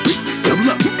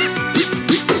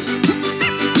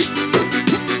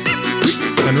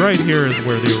 And right here is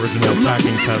where the original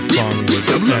Packing Test song would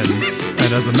end.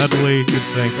 And as a medley, you'd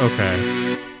think, okay.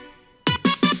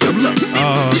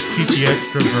 Oh, cheeky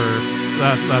extra verse.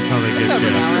 That's how they get you.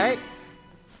 Now, right?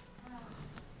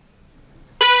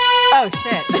 Oh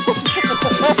shit.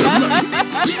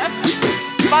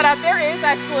 But there is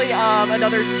actually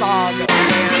another song there.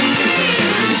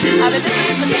 This is the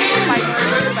beginning of my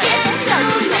version, but I think we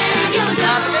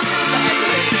got to this is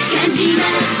the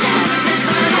end of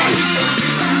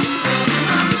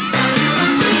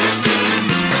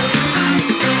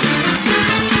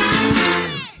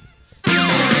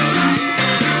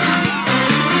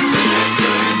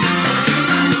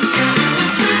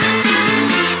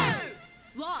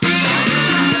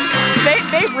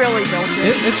They really milked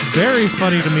it. It's very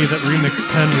funny to me that Remix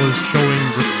 10 was showing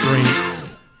restraint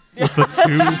with the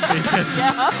two fans.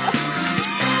 Yeah.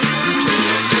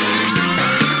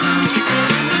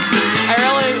 I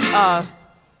really,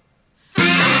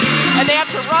 and they have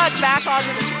to run back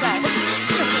onto the set.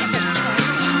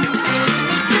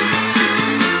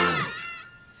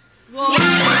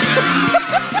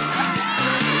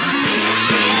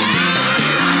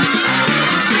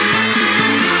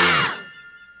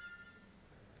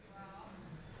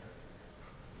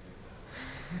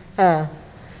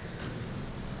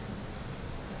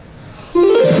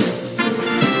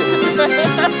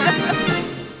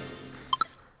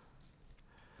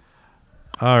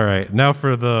 All right, now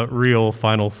for the real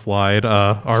final slide,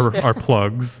 our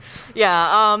plugs.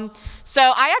 Yeah, so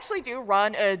I actually do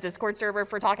run a Discord server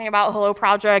for talking about Hello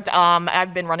Project.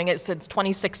 I've been running it since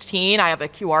 2016. I have a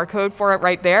QR code for it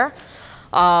right there.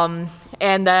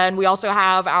 And then we also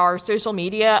have our social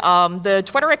media. The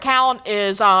Twitter account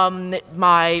is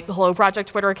my Hello Project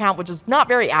Twitter account, which is not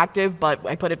very active, but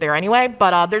I put it there anyway.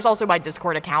 But there's also my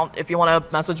Discord account if you want to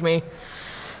message me.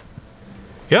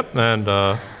 Yep, and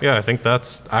yeah, I think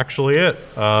that's actually it.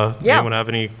 Anyone have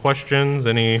any questions,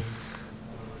 any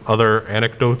other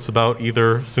anecdotes about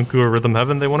either Tsunku or Rhythm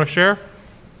Heaven they want to share?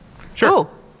 Sure. Ooh.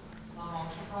 I'm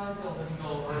surprised y'all didn't go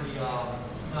over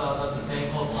the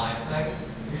thing called live tech.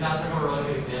 You'd have to go a really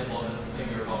good example of this thing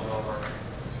you're going over.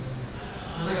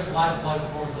 There's like a live plug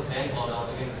performance of band called out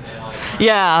against the band like.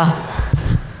 Yeah.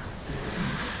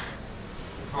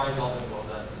 Surprised y'all didn't go over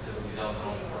that specifically. That was an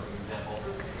perfect example.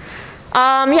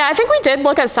 Yeah, I think we did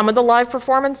look at some of the live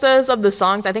performances of the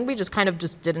songs. I think we just kind of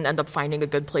just didn't end up finding a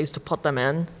good place to put them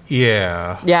in.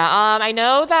 Yeah. Yeah, I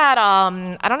know that,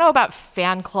 I don't know about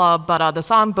Fan Club, but the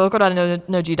song Bokura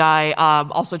no Jidai,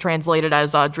 also translated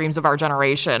as Dreams of Our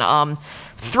Generation.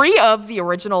 3 of the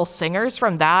original singers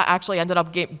from that actually ended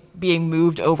up being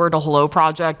moved over to Hello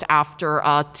Project after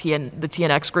the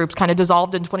TNX groups kind of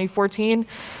dissolved in 2014.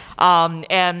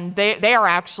 And they are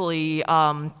actually,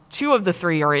 2 of the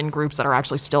 3 are in groups that are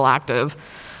actually still active.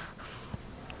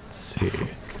 Let's see.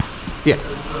 Yeah.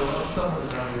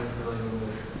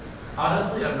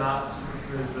 Honestly, I'm not super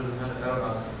curious with the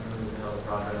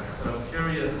project, but I'm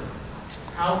curious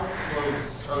how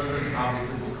close, other than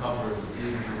obviously the covers,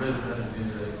 is the rhythm and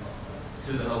music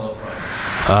to the Hello project?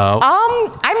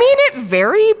 I mean,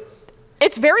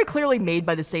 it's very clearly made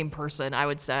by the same person, I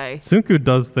would say. Tsunku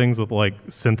does things with like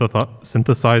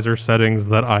synthesizer settings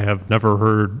that I have never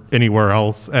heard anywhere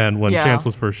else. And when Chance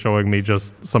was first showing me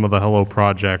just some of the Hello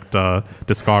Project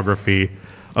discography,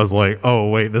 I was like, oh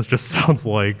wait, this just sounds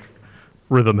like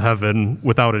Rhythm Heaven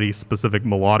without any specific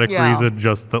melodic reason,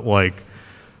 just that like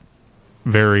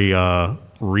very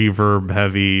reverb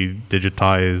heavy,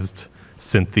 digitized,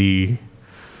 synthy.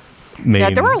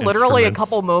 Yeah, there were literally a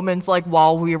couple moments like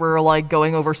while we were like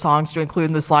going over songs to include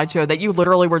in the slideshow that you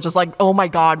literally were just like, oh my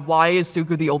god, why is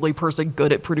Tsunku the only person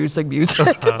good at producing music?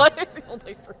 Let's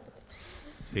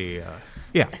see, I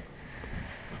yeah.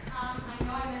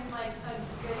 know I missed like a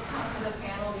good chunk of the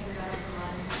panel because I was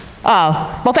running.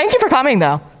 Oh, well, thank you for coming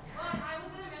though. But I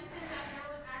was going to mention that there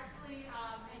was actually a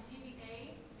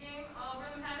GBA game of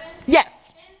Rhythm Heaven.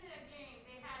 Yes. In the game,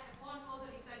 they had one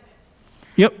closity segment.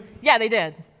 Yep. Yeah, they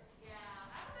did. Yeah,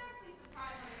 I was actually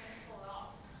surprised when they managed to pull it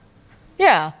off.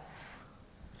 Yeah.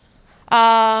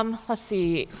 Let's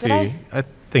see. I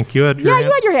think you had your hand.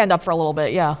 You had your hand up for a little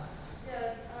bit, yeah.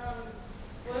 Yeah,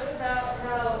 what about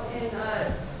how in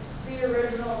the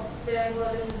original Fan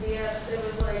Club in VS, it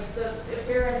was like the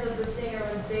appearance of the singer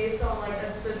was based on like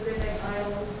a specific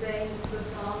idol who sang the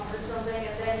song or something,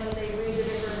 and then when they redid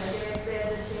it for Megamix, they had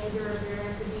to change their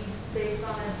appearance to be based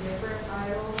on a different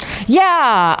idol?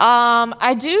 Yeah,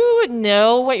 I do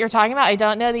know what you're talking about. I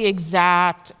don't know the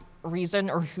exact reason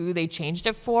or who they changed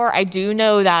it for. I do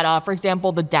know that, for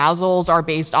example, the Dazzles are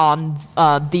based on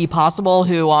The Possible,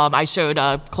 who I showed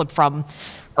a clip from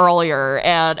earlier.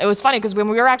 And it was funny because when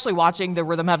we were actually watching the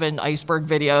Rhythm Heaven Iceberg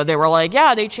video, they were like,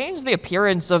 yeah, they changed the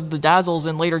appearance of the Dazzles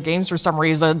in later games for some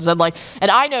reasons. And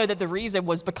I know that the reason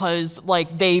was because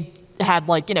like they had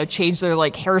like, you know, changed their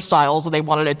like hairstyles and they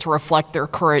wanted it to reflect their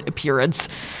current appearance.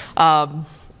 And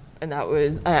that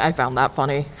was, I found that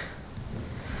funny.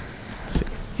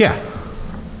 Yeah. Do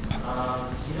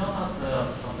you know about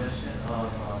the commission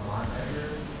of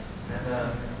Montevideo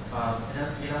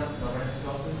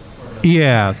and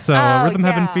Yeah, so Rhythm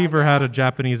Heaven yeah, Fever had a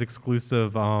Japanese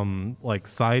exclusive like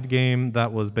side game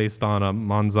that was based on a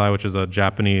manzai, which is a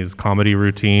Japanese comedy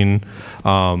routine.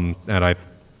 And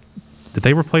did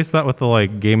they replace that with the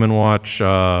like Game & Watch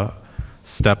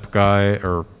step guy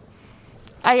or?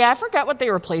 I forget what they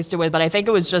replaced it with, but I think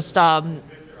it was just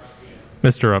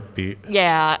Mr. Upbeat.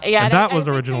 Yeah. And that was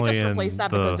I think originally they just replaced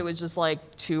that because it was just like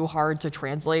too hard to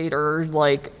translate, or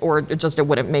it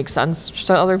wouldn't make sense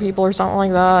to other people or something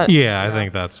like that. Yeah, I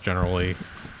think that's generally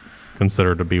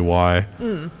considered to be why.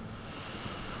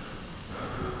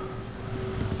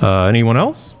 Anyone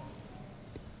else?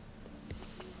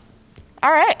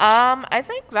 All right. I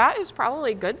think that is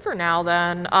probably good for now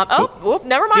then.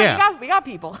 Never mind. Yeah. We got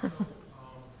people.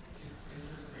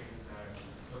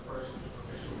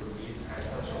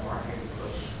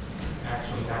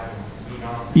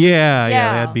 Yeah, they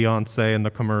had Beyonce in the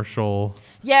commercial.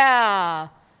 Yeah.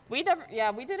 We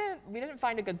didn't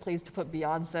find a good place to put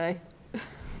Beyonce. And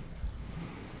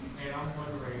I'm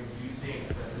wondering, do you think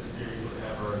that this series would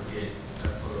ever get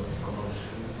that sort of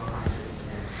promotion behind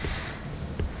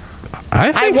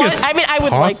it? I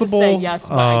would like to say yes,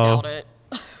 but I doubt it.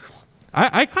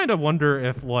 I kind of wonder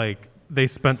if like they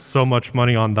spent so much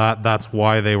money on that's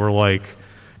why they were like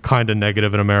kind of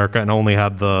negative in America and only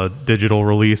had the digital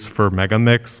release for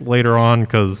Megamix later on,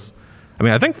 because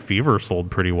I think Fever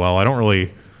sold pretty well. I don't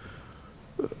really,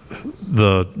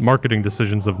 the marketing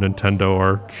decisions of Nintendo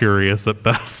are curious at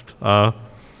best. But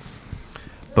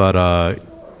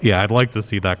yeah, I'd like to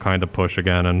see that kind of push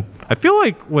again. And I feel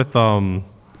like with a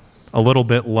little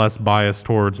bit less bias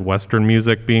towards Western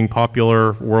music being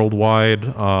popular worldwide,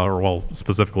 or well,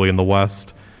 specifically in the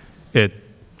West, it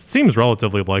seems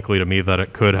relatively likely to me that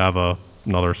it could have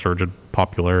another surge in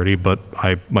popularity, but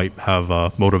I might have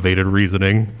motivated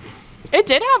reasoning. It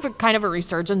did have a kind of a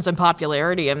resurgence in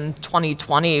popularity in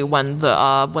 2020 when the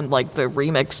like the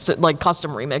remix, like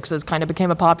custom remixes, kind of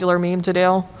became a popular meme to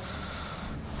do.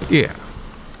 Yeah.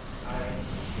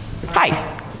 Hi.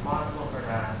 Responsible for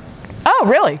that. Oh,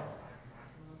 really?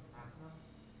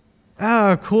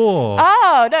 Ah, cool.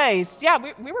 Oh, nice. Yeah,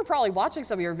 we were probably watching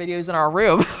some of your videos in our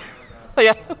room.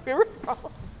 Yeah, we were. I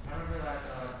remember that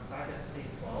back in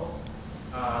 2012,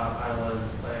 I was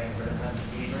playing Red Dead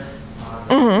Fever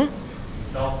on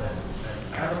Dolphin.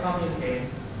 And I have a copy of the game,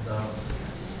 so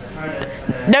I tried it.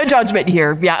 And No judgment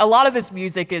here. Yeah, a lot of this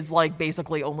music is like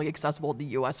basically only accessible in the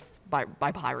U.S. by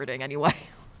pirating anyway.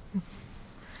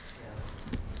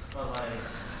 But like,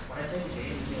 when I think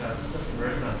game, you know, this is the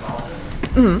conversion of Dolphin.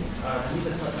 I used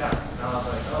to click that, and I was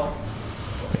like, oh,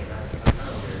 okay, that's kind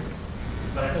of weird.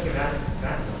 But I took advantage of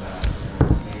that.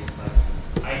 You know,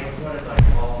 like, I recorded like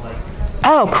all like.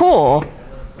 Oh, cool. And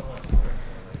there was so much work.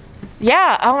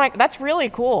 Yeah, I'm like, that's really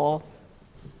cool.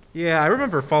 Yeah, I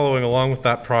remember following along with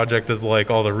that project as like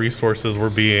all the resources were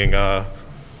being,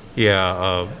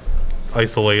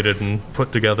 isolated and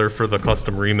put together for the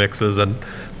custom remixes. And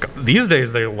these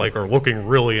days they like are looking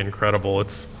really incredible.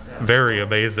 It's very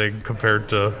amazing compared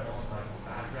to.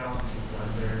 Background,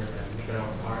 Blender, and make your own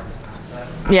art and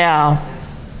assets. Yeah.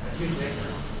 It's a huge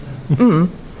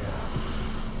difference.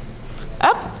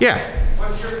 Oh. Yeah.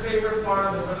 What's your favorite part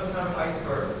of the Rhythm Heaven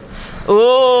iceberg?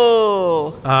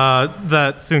 Ooh.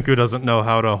 That Tsunku doesn't know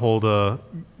how to hold a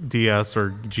DS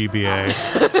or GBA.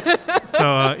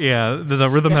 So yeah, the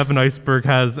Rhythm Heaven iceberg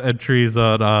has entries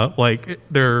on like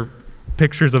they're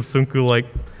pictures of Tsunku like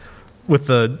with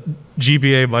the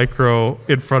GBA micro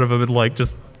in front of him and like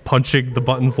just punching the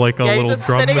buttons like a Yeah, little just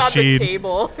drum sitting machine. on the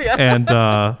table. Yeah. And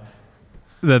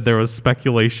that there was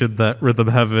speculation that Rhythm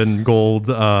Heaven Gold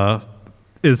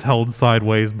is held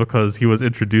sideways because he was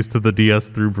introduced to the DS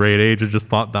through Braid Age and just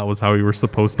thought that was how you were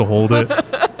supposed to hold it.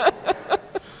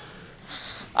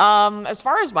 As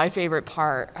far as my favorite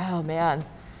part, oh man,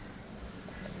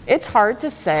 it's hard to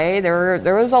say.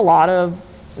 There was a lot of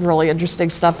really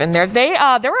interesting stuff in there.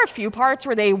 There were a few parts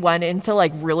where they went into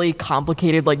like really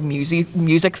complicated like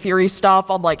music theory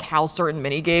stuff on like how certain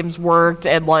mini games worked,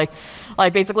 and like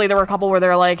basically there were a couple where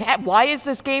they're like, hey, why is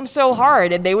this game so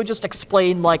hard? And they would just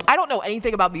explain like, I don't know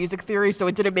anything about music theory, so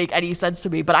it didn't make any sense to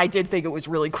me, but I did think it was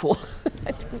really cool.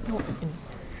 I don't know.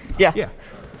 Yeah. Yeah.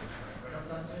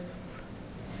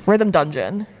 Rhythm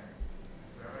Dungeon.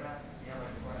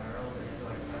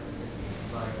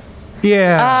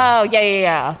 Yeah. Oh,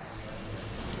 yeah.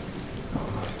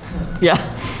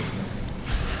 Yeah.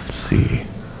 Let's see.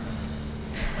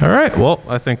 All right. Well,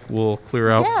 I think we'll clear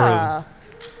out Yeah. for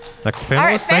the next panelist. All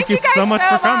right, thank you guys so much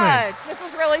for coming. much. This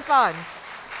was really fun.